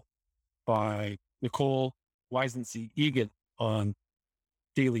article by Nicole Weisensee Egan on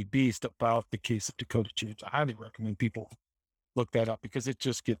Daily Beast about the case of Dakota James. I highly recommend people look that up because it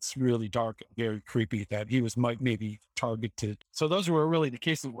just gets really dark and very creepy that he was maybe targeted. So those were really the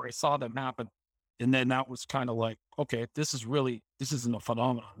cases where I saw them happen. And then that was kind of like, okay, this isn't a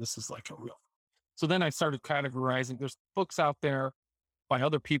phenomenon. This is like a real. So then I started categorizing. There's books out there by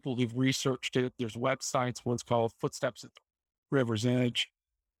other people who've researched it. There's websites. One's called Footsteps at the River's Edge.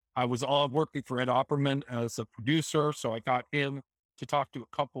 I was all working for Ed Opperman as a producer. So I got him to talk to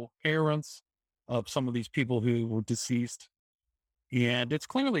a couple parents of some of these people who were deceased. And it's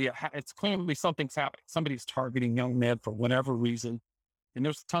clearly something's happening. Somebody's targeting young men for whatever reason. And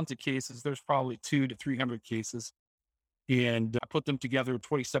there's tons of cases. There's probably 200 to 300 cases. And I put them together in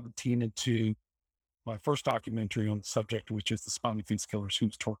 2017 into my first documentary on the subject, which is the Smiley Face Killers,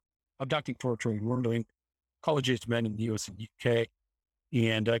 who's abducting, torturing, murdering college-aged men in the US and UK.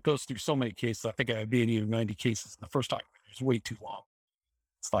 And it goes through so many cases. I think I have 80 or 90 cases. The first documentary is way too long.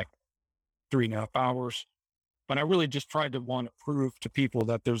 It's like 3.5 hours. But I really just tried to want to prove to people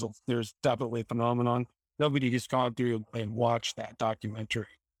that there's definitely a phenomenon. Nobody has gone through and watched that documentary.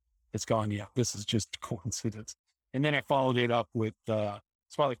 It's gone, yeah, this is just a coincidence. And then I followed it up with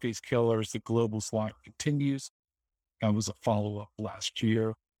Smiley Face Killers, The Global Slaughter Continues. That was a follow-up last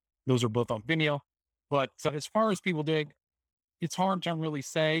year. Those are both on Vimeo. But as far as people dig, it's hard to really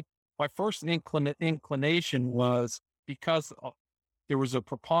say. My first inclination was because there was a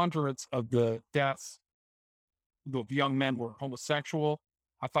preponderance of the deaths of young men were homosexual.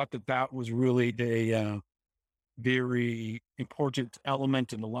 I thought that was really a very important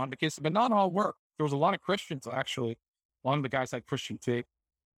element in a lot of the cases, but not all were. There was a lot of Christians, actually. A lot of the guys had Christian faith.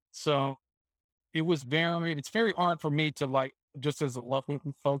 So it's very hard for me to, like, just as a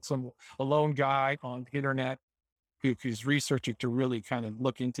lone guy on the internet who's researching to really kind of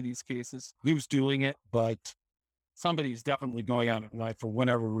look into these cases, who's doing it, but somebody's definitely going out at night for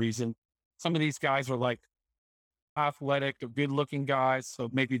whatever reason. Some of these guys are like athletic, they're good looking guys. So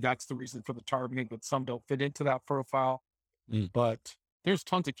maybe that's the reason for the targeting, but some don't fit into that profile. But there's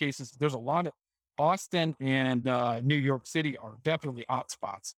tons of cases. There's a lot of Boston and New York City are definitely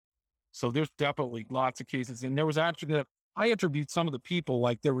hotspots. So there's definitely lots of cases. And there was actually, I interviewed some of the people,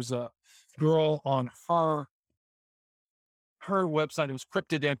 like there was a girl on her website, it was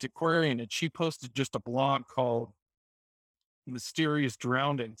Cryptid Antiquarian, and she posted just a blog called Mysterious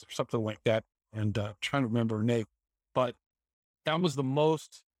Drownings or something like that. And trying to remember her name, but that was the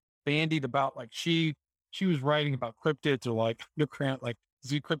most bandied about. Like she was writing about cryptids or like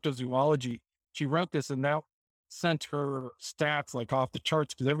cryptozoology. She wrote this and now sent her stats like off the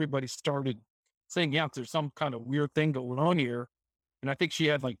charts because everybody started saying, yeah, there's some kind of weird thing going on here. And I think she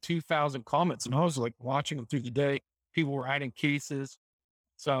had like 2,000 comments, and I was like watching them through the day. People were adding cases.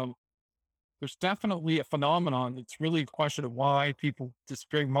 So there's definitely a phenomenon. It's really a question of why people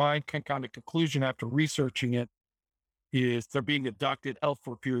disagree. My kind of conclusion after researching it is they're being abducted, held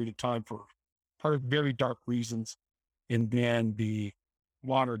for a period of time for very dark reasons. And then the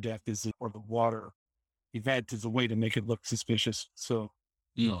water death or the water event is a way to make it look suspicious. So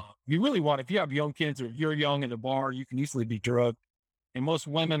you really want, if you have young kids or if you're young in a bar, you can easily be drugged. And most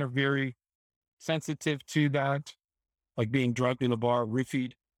women are very sensitive to that, like being drugged in a bar,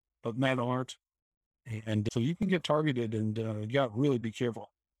 roofied, but men aren't. And so you can get targeted, and you got to really be careful.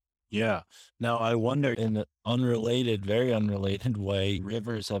 Yeah. Now, I wonder, in an very unrelated way,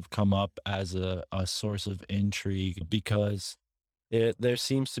 rivers have come up as a source of intrigue because there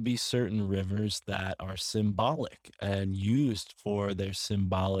seems to be certain rivers that are symbolic and used for their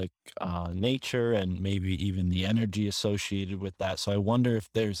symbolic nature and maybe even the energy associated with that. So I wonder if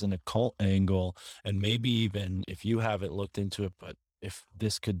there's an occult angle, and maybe even if you haven't looked into it, but if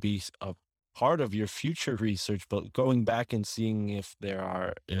this could be a part of your future research, but going back and seeing if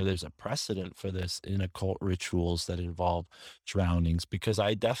there's a precedent for this in occult rituals that involve drownings, because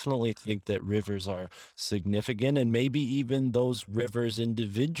I definitely think that rivers are significant, and maybe even those rivers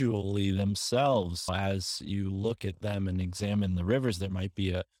individually themselves, as you look at them and examine the rivers, there might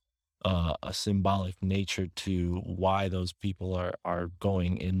be a symbolic nature to why those people are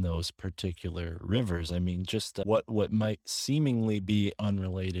going in those particular rivers. I mean, just what might seemingly be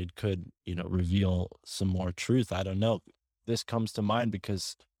unrelated could, reveal some more truth. I don't know. This comes to mind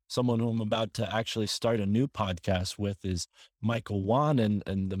because someone who I'm about to actually start a new podcast with is Michael Wan, and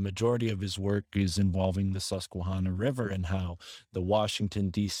the majority of his work is involving the Susquehanna River and how the Washington,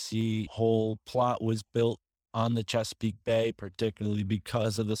 D.C. whole plot was built on the Chesapeake Bay, particularly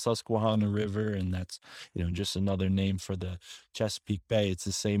because of the Susquehanna River. And that's, just another name for the Chesapeake Bay. It's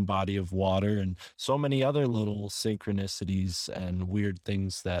the same body of water, and so many other little synchronicities and weird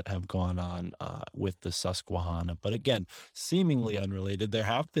things that have gone on with the Susquehanna. But again, seemingly unrelated. There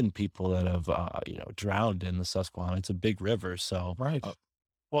have been people that have, drowned in the Susquehanna. It's a big river. So, Right.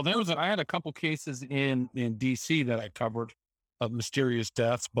 Well, I had a couple cases in DC that I covered of mysterious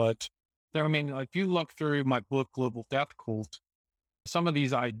deaths, but there, I mean, like if you look through my book, Global Death Cult, some of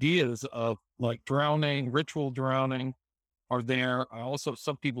these ideas of like drowning, ritual drowning are there. I also,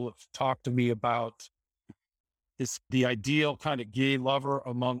 some people have talked to me about the ideal kind of gay lover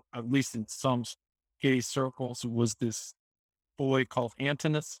among, at least in some gay circles, was this boy called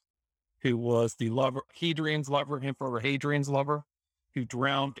Antinous, who was the lover, Hadrian's lover, Emperor Hadrian's lover, who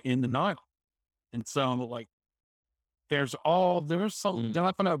drowned in the Nile. And so like, there's some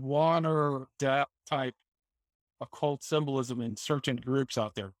definite water depth type occult symbolism in certain groups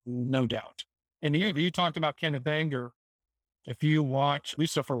out there, no doubt. And you talked about Kenneth Anger. If you watch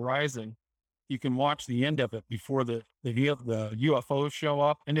Lucifer Rising, you can watch the end of it before the UFOs show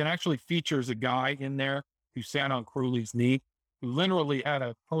up. And it actually features a guy in there who sat on Crowley's knee, who literally had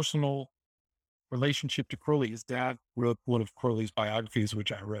a personal relationship to Crowley. His dad wrote one of Crowley's biographies,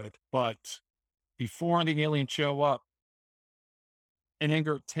 which I read. But before the aliens show up, and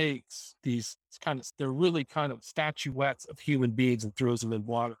Anger takes these they're really kind of statuettes of human beings and throws them in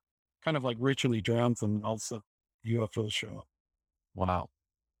water, kind of like ritually drowns them, and also UFOs show up. wow.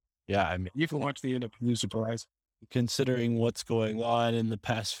 Yeah. I mean, You can watch the end of Lucifer Rising. considering what's going on in the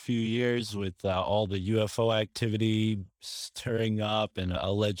past few years with all the UFO activity stirring up, and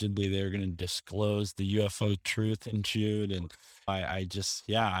allegedly they're going to disclose the UFO truth in June. And I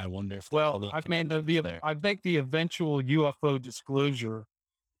wonder if Well, I mean, I think the eventual UFO disclosure,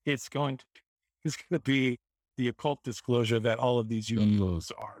 it's going to be the occult disclosure that all of these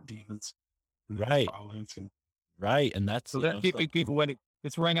UFOs are demons. Right. And right. And that's, so that people, when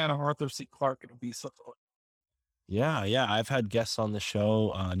it's right out of Arthur C. Clarke, it'll be something like yeah. I've had guests on the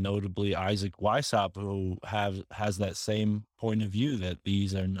show, notably Isaac Weishaupt, who has that same point of view that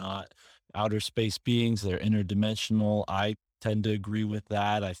these are not outer space beings, they're interdimensional. I tend to agree with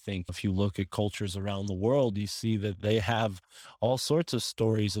that. I think if you look at cultures around the world, you see that they have all sorts of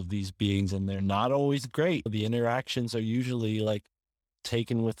stories of these beings, and they're not always great. The interactions are usually like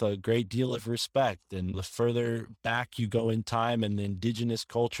taken with a great deal of respect. And the further back you go in time, and the indigenous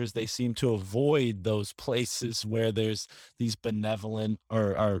cultures, they seem to avoid those places where there's these benevolent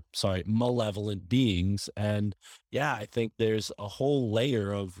or malevolent beings. And yeah, I think there's a whole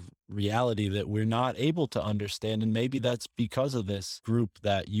layer of reality that we're not able to understand. And maybe that's because of this group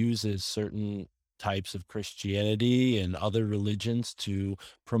that uses certain types of Christianity and other religions to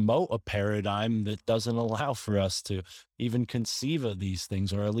promote a paradigm that doesn't allow for us to even conceive of these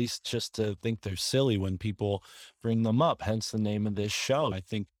things, or at least just to think they're silly when people bring them up. Hence the name of this show. I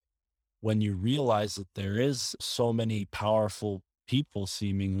think when you realize that there is so many powerful people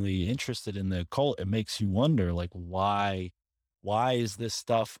seemingly interested in the occult, it makes you wonder, like, why is this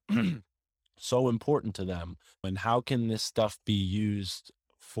stuff so important to them? And how can this stuff be used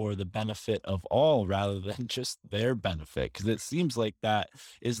for the benefit of all rather than just their benefit? Because it seems like that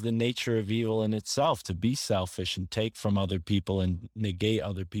is the nature of evil in itself, to be selfish and take from other people and negate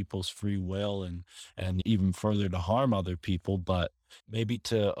other people's free will, and even further to harm other people. But maybe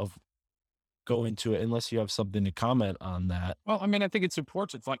to go into it, unless you have something to comment on that. Well, I mean, I think it's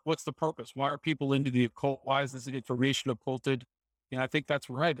important. It's like, what's the purpose? Why are people into the occult? Why is this information occulted? And I think that's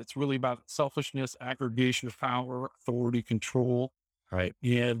right. It's really about selfishness, aggregation of power, authority, control. Right.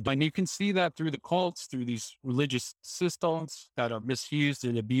 And you can see that through the cults, through these religious systems that are misused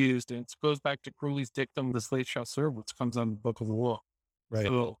and abused. And it goes back to Crowley's dictum, "The slave shall serve," which comes on the Book of the Law. Right.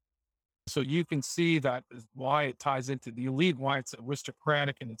 So you can see that is why it ties into the elite, why it's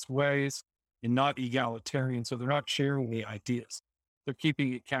aristocratic in its ways and not egalitarian. So they're not sharing the ideas. They're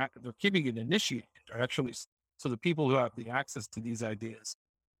keeping it initiated. Actually, so the people who have the access to these ideas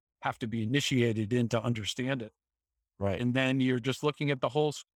have to be initiated in to understand it. Right. And then you're just looking at the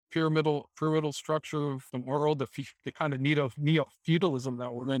whole pyramidal structure of the world, the kind of neo-feudalism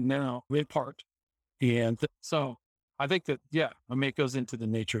that we're in now, in part. And so I think that, it goes into the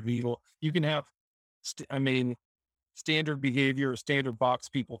nature of evil. You can have, standard behavior, standard box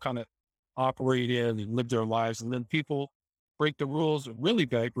people kind of operate in and live their lives. And then people break the rules, or really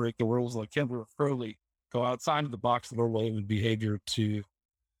break the rules, like Kendall or Crowley, go outside of the box of their way of behavior to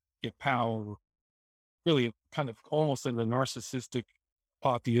get power, really kind of almost in the narcissistic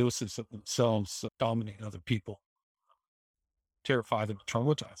apotheosis of themselves, dominate other people, terrify them,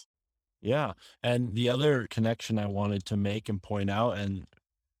 traumatize. Yeah. And the other connection I wanted to make and point out, and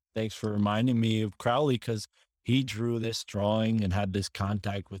thanks for reminding me of Crowley, because he drew this drawing and had this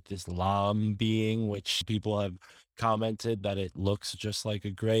contact with this Lam being, which people have commented that it looks just like a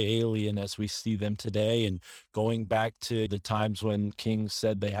gray alien as we see them today. And going back to the times when kings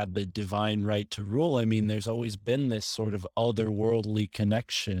said they had the divine right to rule, I mean, there's always been this sort of otherworldly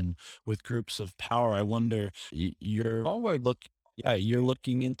connection with groups of power. I wonder, you're always yeah, you're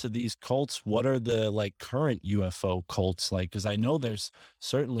looking into these cults. What are the like current UFO cults like? Because I know there's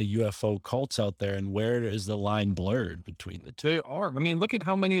certainly UFO cults out there, and where is the line blurred between the two? They are. I mean, look at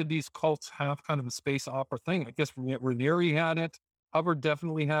how many of these cults have kind of a space opera thing. I guess Raniere had it. Hubbard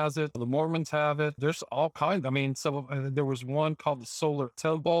definitely has it. The Mormons have it. There's all kinds. I mean, so there was one called the Solar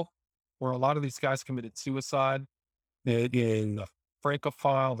Temple, where a lot of these guys committed suicide in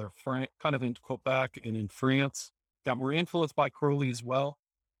Francophile. They're kind of in Quebec and in France. That were influenced by Crowley as well.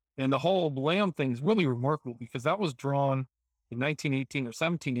 And the whole Lamb thing is really remarkable because that was drawn in 1918 or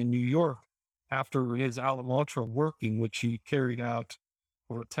 17 in New York after his Alamantra working, which he carried out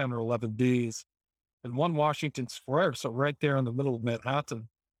for 10 or 11 days in one Washington Square. So right there in the middle of Manhattan.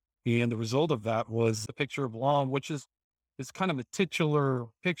 And the result of that was a picture of Lam, which is kind of a titular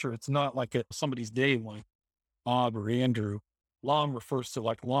picture. It's not like somebody's name like Bob or Andrew. Lam refers to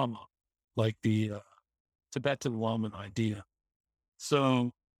like Lama, like the Tibetan Laman idea.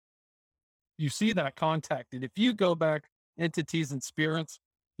 So you see that contact. And if you go back entities and spirits,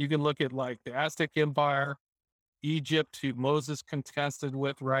 you can look at like the Aztec Empire, Egypt, who Moses contested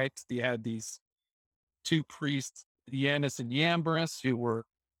with, right? They had these two priests, Janus and Jambres, who were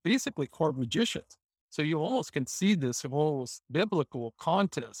basically court magicians. So you almost can see this almost biblical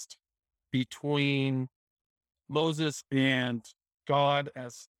contest between Moses and God,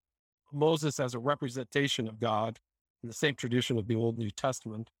 as Moses as a representation of God in the same tradition of the Old New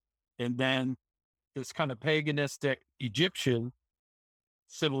Testament. And then this kind of paganistic Egyptian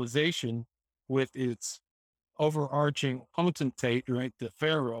civilization with its overarching potentate, right? The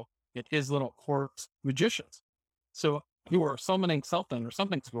Pharaoh and his little court magicians. So you are summoning something or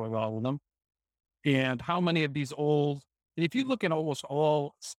something's going on with them. And how many of these old, and if you look at almost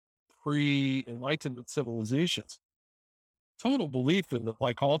all pre-Enlightenment civilizations, total belief in the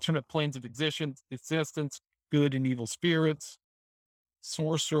like alternate planes of existence, good and evil spirits,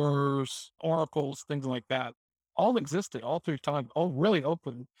 sorcerers, oracles, things like that, all existed all through time, all really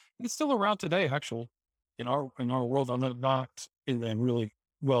open. It's still around today, actually, in our world, not in the really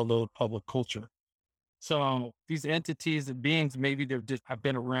well-known public culture. So these entities and beings, maybe they just have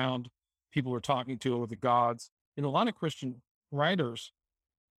been around. People are talking to over the gods, and a lot of Christian writers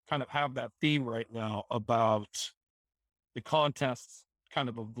kind of have that theme right now about the contests, kind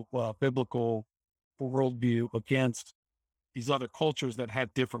of a biblical worldview against these other cultures that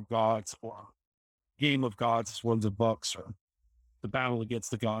had different gods, or game of gods is one of the books, or the battle against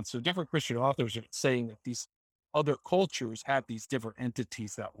the gods. So different Christian authors are saying that these other cultures had these different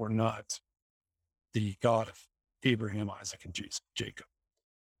entities that were not the God of Abraham, Isaac, and Jacob.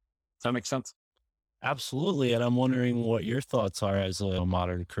 Does that make sense? Absolutely. And I'm wondering what your thoughts are as a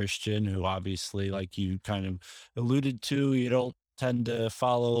modern Christian who obviously, like you kind of alluded to, you don't tend to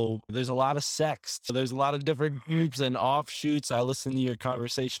follow. There's a lot of sects. So there's a lot of different groups and offshoots. I listened to your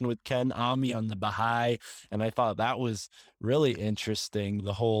conversation with Ken Ami on the Baha'i, and I thought that was really interesting.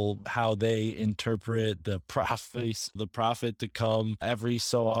 The whole, how they interpret the prophet to come every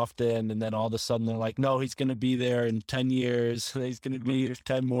so often. And then all of a sudden they're like, no, he's going to be there in 10 years. He's going to be here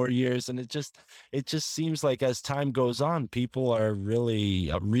 10 more years. And it just seems like as time goes on, people are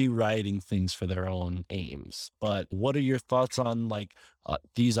really rewriting things for their own aims. But what are your thoughts on like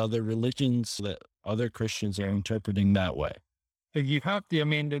these other religions that other Christians are interpreting that way? You have to, I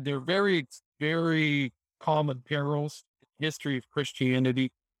mean, they're very, very common perils in the history of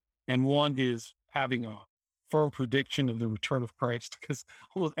Christianity. And one is having a firm prediction of the return of Christ, because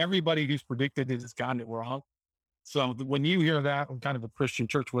almost everybody who's predicted it has gotten it wrong. So when you hear that in kind of a Christian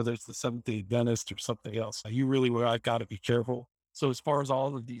church, whether it's the Seventh-day Adventist or something else, you really, I've got to be careful. So as far as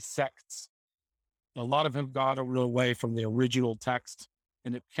all of these sects, a lot of them got away from the original text,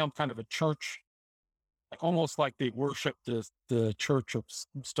 and it became kind of a church, like almost like they worship the church of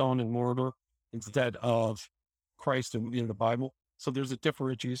stone and mortar instead of Christ in the Bible. So there's a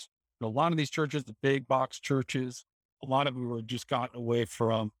differentiation. A lot of these churches, the big box churches, a lot of them were just gotten away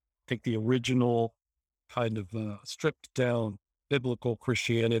from, I think, the original kind of stripped down biblical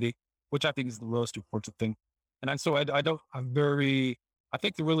Christianity, which I think is the most important thing. And so I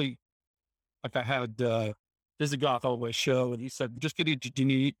think the really, like I had Visigoth always show, and he said, just get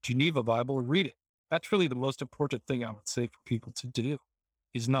a Geneva Bible and read it. That's really the most important thing I would say for people to do.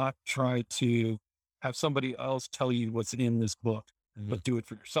 is not try to have somebody else tell you what's in this book, but do it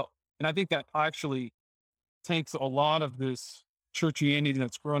for yourself. And I think that actually takes a lot of this churchianity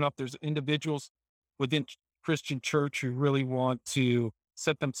that's grown up. There's individuals within Christian church who really want to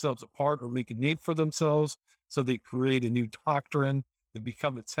set themselves apart or make a name for themselves. So they create a new doctrine, they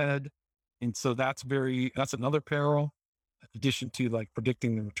become its head. And so that's another peril, in addition to like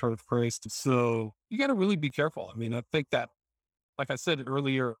predicting the return of Christ. So you got to really be careful. I mean, I think that, like I said in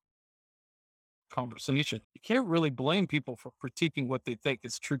earlier conversation, you can't really blame people for critiquing what they think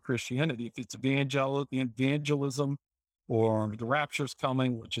is true Christianity. If it's evangelism or the rapture's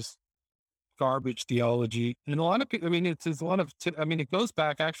coming, which is garbage theology. And a lot of people, I mean, it's a lot of, it goes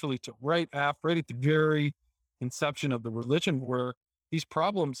back actually to right at the very inception of the religion, where these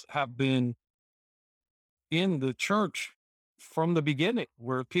problems have been in the church from the beginning,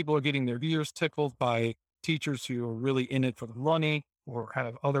 where people are getting their ears tickled by teachers who are really in it for the money or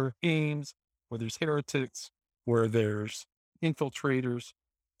have other aims, where there's heretics, where there's infiltrators.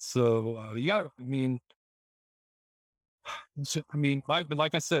 So,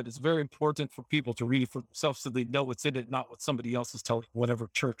 like I said, it's very important for people to read it for themselves so they know what's in it, not what somebody else is telling, whatever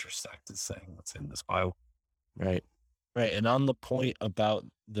church or sect is saying what's in this Bible. Right. Right. And on the point about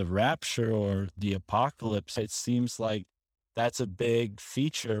the rapture or the apocalypse, it seems like that's a big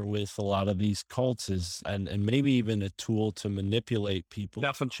feature with a lot of these cults and maybe even a tool to manipulate people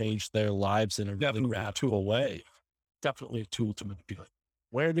to change their lives in a really radical way. Definitely a tool to manipulate.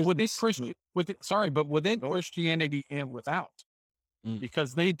 Where does within Christianity and without,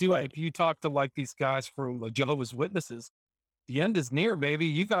 because they do. If you talk to like these guys from Jehovah's Witnesses, the end is near, baby.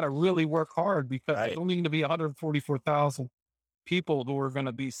 You got to really work hard, because there's only going to be 144,000 people who are going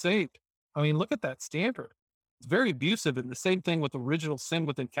to be saved. I mean, look at that standard. It's very abusive. And the same thing with original sin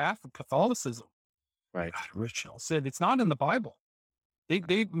within Catholicism. Right. God, original sin. It's not in the Bible.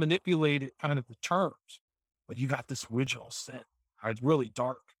 They've manipulated kind of the terms, but you got this original sin. It's really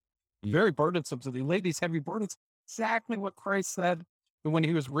dark, very burdensome. So they lay these heavy burdens. Exactly what Christ said when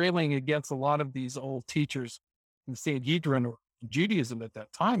he was railing against a lot of these old teachers in the Sanhedrin or Judaism at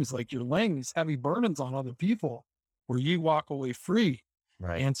that time. It's like, you're laying these heavy burdens on other people where you walk away free.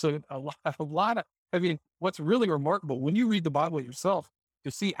 Right. And so what's really remarkable, when you read the Bible yourself,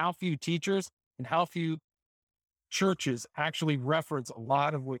 you'll see how few teachers and how few churches actually reference a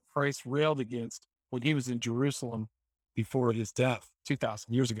lot of what Christ railed against when he was in Jerusalem before his death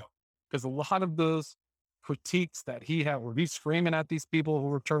 2,000 years ago. Because a lot of those critiques that he had, where he's screaming at these people who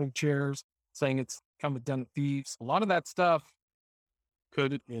were turning chairs, saying it's come with den of thieves, a lot of that stuff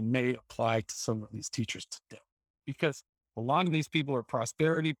could and may apply to some of these teachers today. Because a lot of these people are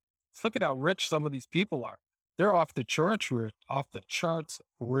prosperity. Look at how rich some of these people are. They're off the charts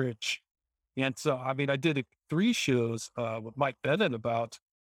rich. And so, I mean, I did 3 shows with Mike Bennett about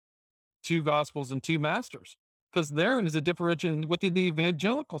 2 gospels and 2 masters. Because there is a differentiation within the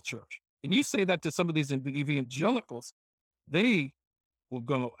evangelical church. And you say that to some of these evangelicals, they will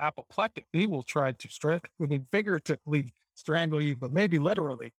go apoplectic. They will try to figuratively strangle you, but maybe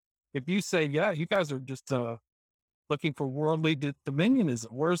literally. If you say, yeah, you guys are just looking for worldly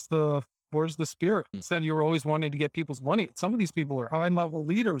dominionism, where's the spirit? Instead, you're always wanting to get people's money. Some of these people are high-level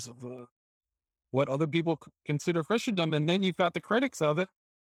leaders of what other people consider Christendom. And then you've got the critics of it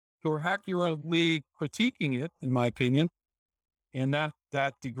who are accurately critiquing it, in my opinion. And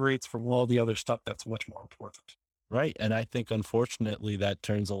that degrades from all the other stuff that's much more important. Right. And I think, unfortunately, that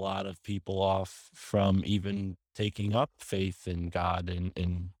turns a lot of people off from even taking up faith in God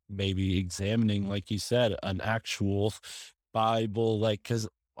and maybe examining, like you said, an actual Bible. Like, because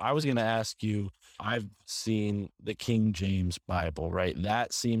I was going to ask you, I've seen the King James Bible, right?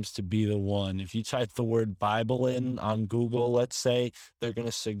 That seems to be the one. If you type the word Bible in on Google, let's say, they're going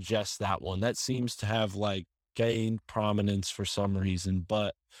to suggest that one. That seems to have like gained prominence for some reason.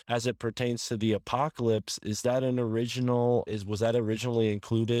 But as it pertains to the apocalypse, was that originally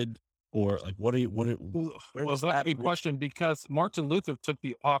included? Or like, well, that's a good question, because Martin Luther took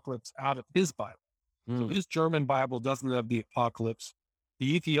the apocalypse out of his Bible. So his German Bible doesn't have the apocalypse.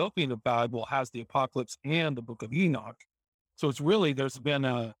 The Ethiopian Bible has the apocalypse and the book of Enoch. So it's really, there's been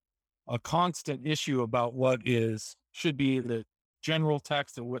a constant issue about what should be the general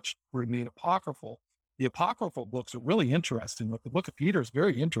text and which remain apocryphal. The apocryphal books are really interesting. Like the book of Peter is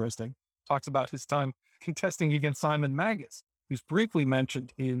very interesting. Talks about his time contesting against Simon Magus, who's briefly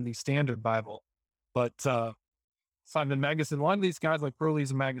mentioned in the Standard Bible. But Simon Magus, and a lot of these guys like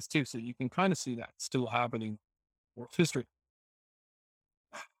Burley's and Magus too. So you can kind of see that still happening in world history.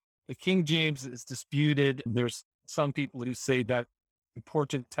 The King James is disputed. There's some people who say that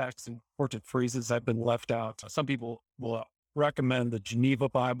important texts and important phrases have been left out. Some people will recommend the Geneva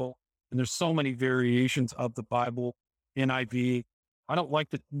Bible. And there's so many variations of the Bible, NIV. I don't like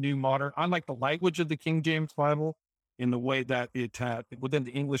the New Modern. I like the language of the King James Bible in the way that it had within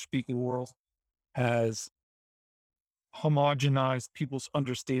the English speaking world has homogenized people's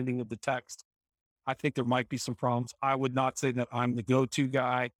understanding of the text. I think there might be some problems. I would not say that I'm the go-to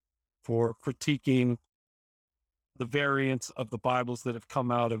guy for critiquing the variants of the Bibles that have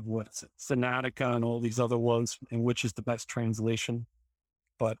come out of what's it, Sinaitica and all these other ones, and which is the best translation.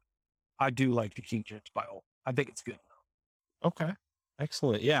 But I do like the King James Bible. I think it's good. Okay.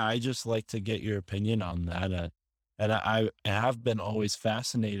 Excellent. Yeah, I just like to get your opinion on that. And I have been always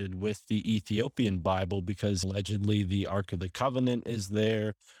fascinated with the Ethiopian Bible because allegedly the Ark of the Covenant is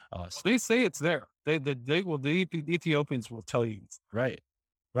there. They say it's there. The Ethiopians will tell you. Right.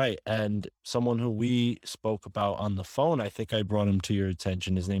 Right. And someone who we spoke about on the phone, I think I brought him to your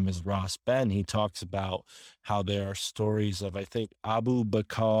attention. His name is Ross Ben. He talks about how there are stories of, I think, Abu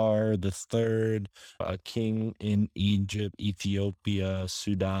Bakr III, a king in Egypt, Ethiopia,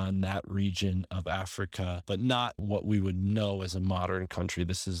 Sudan, that region of Africa, but not what we would know as a modern country.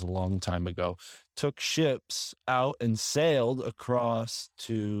 This is a long time ago. Took ships out and sailed across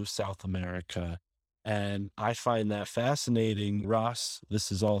to South America. And I find that fascinating. Ross,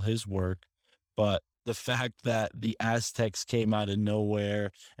 this is all his work, but the fact that the Aztecs came out of nowhere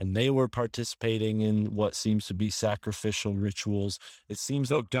and they were participating in what seems to be sacrificial rituals, it seems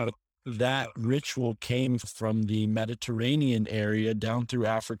that ritual came from the Mediterranean area down through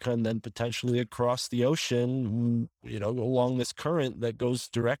Africa and then potentially across the ocean, along this current that goes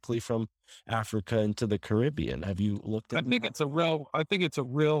directly from Africa into the Caribbean. Have you looked at I think it's a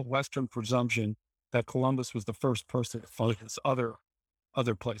real Western presumption that Columbus was the first person to find this other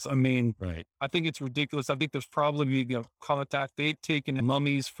place. I mean, right. I think it's ridiculous. I think there's probably contact. They've taken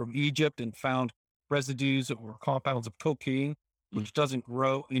mummies from Egypt and found residues or compounds of cocaine, which doesn't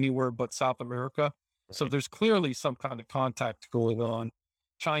grow anywhere but South America. Right. So there's clearly some kind of contact going on.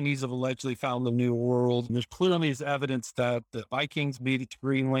 Chinese have allegedly found the New World. And there's clearly evidence that the Vikings made it to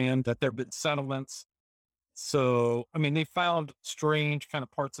Greenland, that there have been settlements. So, I mean, they found strange kind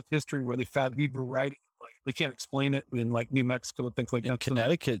of parts of history where they found Hebrew writing. Like, they can't explain it in like New Mexico and things like that.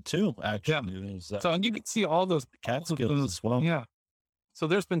 Connecticut too, actually. Yeah. So, and you can see all those Catskills as well. Yeah. So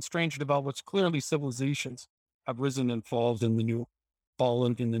there's been strange developments. Clearly civilizations have risen and fallen in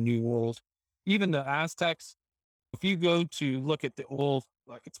the New World. Even the Aztecs, if you go to look at the old,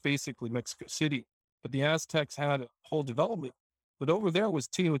 like it's basically Mexico City, but the Aztecs had a whole development. But over there was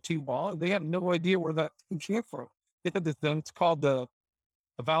Teotihuacan. They had no idea where that came from. They had this thing, it's called the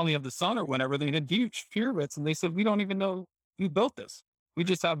Valley of the Sun or whatever. They had huge pyramids and they said, we don't even know who built this. We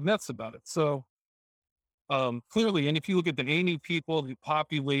just have myths about it. So clearly, and if you look at the Ainu people who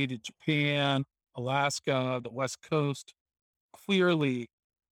populated Japan, Alaska, the West Coast, clearly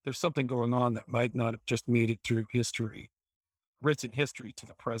there's something going on that might not have just made it through history, written history to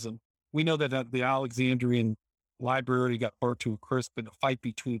the present. We know that the Alexandrian library got burnt to a crisp in a fight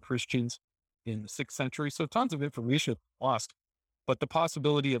between Christians in the 6th century. So tons of information lost. But the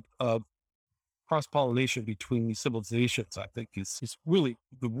possibility of cross-pollination between these civilizations, I think, is really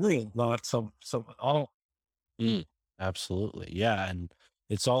the real, not some all. Absolutely. Yeah. And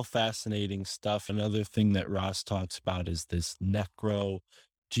it's all fascinating stuff. Another thing that Ross talks about is this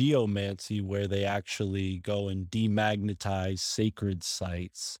necrogeomancy, where they actually go and demagnetize sacred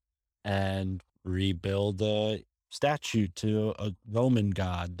sites and rebuild a statue to a Roman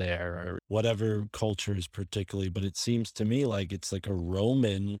god there, or whatever culture is particularly. But it seems to me like it's like a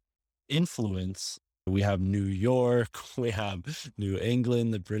Roman influence. We have New York, we have New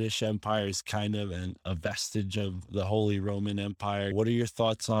England, the British Empire is kind of a vestige of the Holy Roman Empire. What are your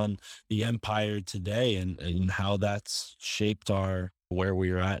thoughts on the empire today and how that's shaped where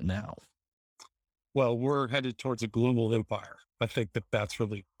we're at now? Well, we're headed towards a global empire. I think that's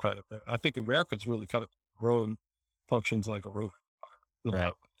really kind of, I think America's really kind of grown, functions like a Roman empire.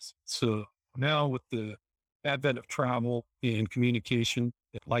 Right. So now with the advent of travel and communication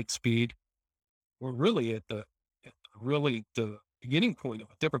at light speed, we're really at the beginning point of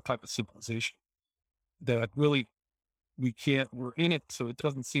a different type of civilization that really we're in it. So it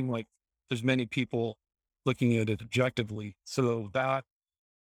doesn't seem like there's many people looking at it objectively. So that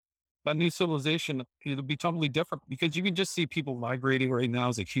new civilization, it'll be totally different because you can just see people migrating right now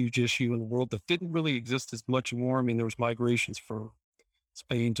is a huge issue in the world that didn't really exist as much more. I mean, there was migrations from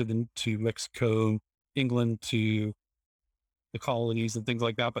Spain to Mexico, England to the colonies and things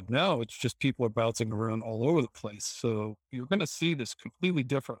like that. But now it's just people are bouncing around all over the place. So you're going to see this completely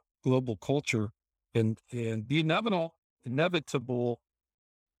different global culture and the inevitable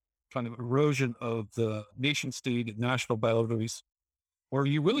kind of erosion of the nation state and national boundaries, where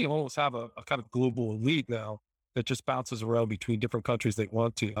you really almost have a kind of global elite now that just bounces around between different countries they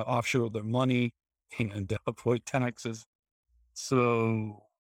want to offshore their money and avoid taxes. So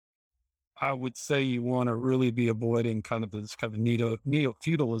I would say you want to really be avoiding kind of this kind of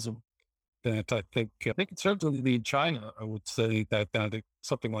neo-feudalism that I think certainly in China, I would say that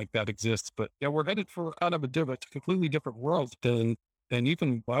something like that exists. But yeah, we're headed for kind of a completely different world than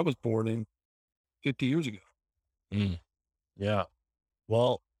even I was born in 50 years ago. Yeah.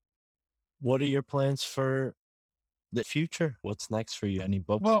 Well, what are your plans for the future? What's next for you? Any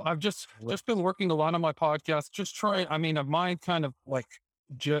books? Well, I've just been working a lot on my podcast, just trying, my kind of like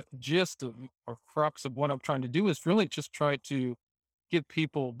gist of, or crux of what I'm trying to do is really just try to give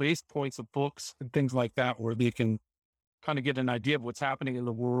people base points of books and things like that, where they can kind of get an idea of what's happening in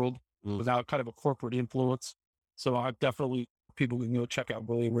the world without kind of a corporate influence. So I definitely, people can go check out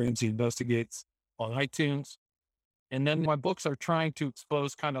William Ramsey Investigates on iTunes. And then my books are trying to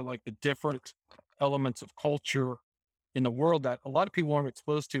expose kind of like the different elements of culture in the world that a lot of people aren't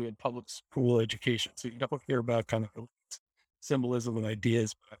exposed to in public school education. So you don't hear about kind of symbolism and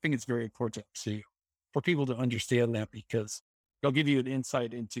ideas, but I think it's very important for people to understand that, because they'll give you an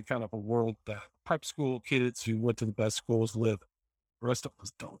insight into kind of a world that prep school kids who went to the best schools live. The rest of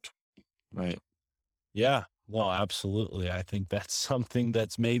us don't. Right. Yeah. No, absolutely. I think that's something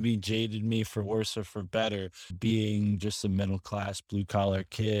that's maybe jaded me for worse or for better. Being just a middle class, blue collar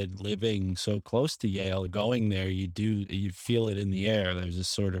kid living so close to Yale, going there, you feel it in the air. There's a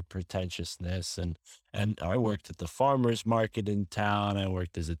sort of pretentiousness. And I worked at the farmer's market in town. I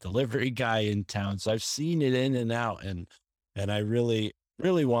worked as a delivery guy in town. So I've seen it in and out. And I really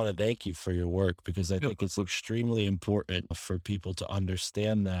want to thank you for your work, because I think it's extremely important for people to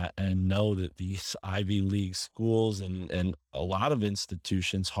understand that and know that these Ivy League schools and a lot of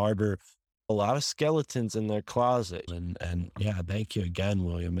institutions harbor a lot of skeletons in their closet. And yeah, thank you again,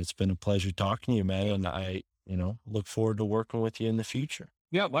 William. It's been a pleasure talking to you, man. And I, look forward to working with you in the future.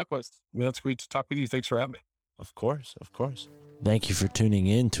 Yeah, likewise. That's great to talk with you. Thanks for having me. Of course. Thank you for tuning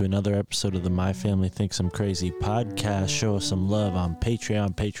in to another episode of the My Family Thinks I'm Crazy podcast. Show us some love on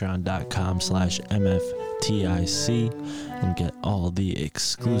Patreon, patreon.com/MFTIC, and get all the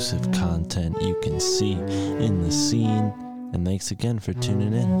exclusive content you can see in the scene. And thanks again for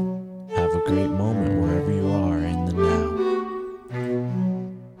tuning in. Have a great moment wherever you are in the now.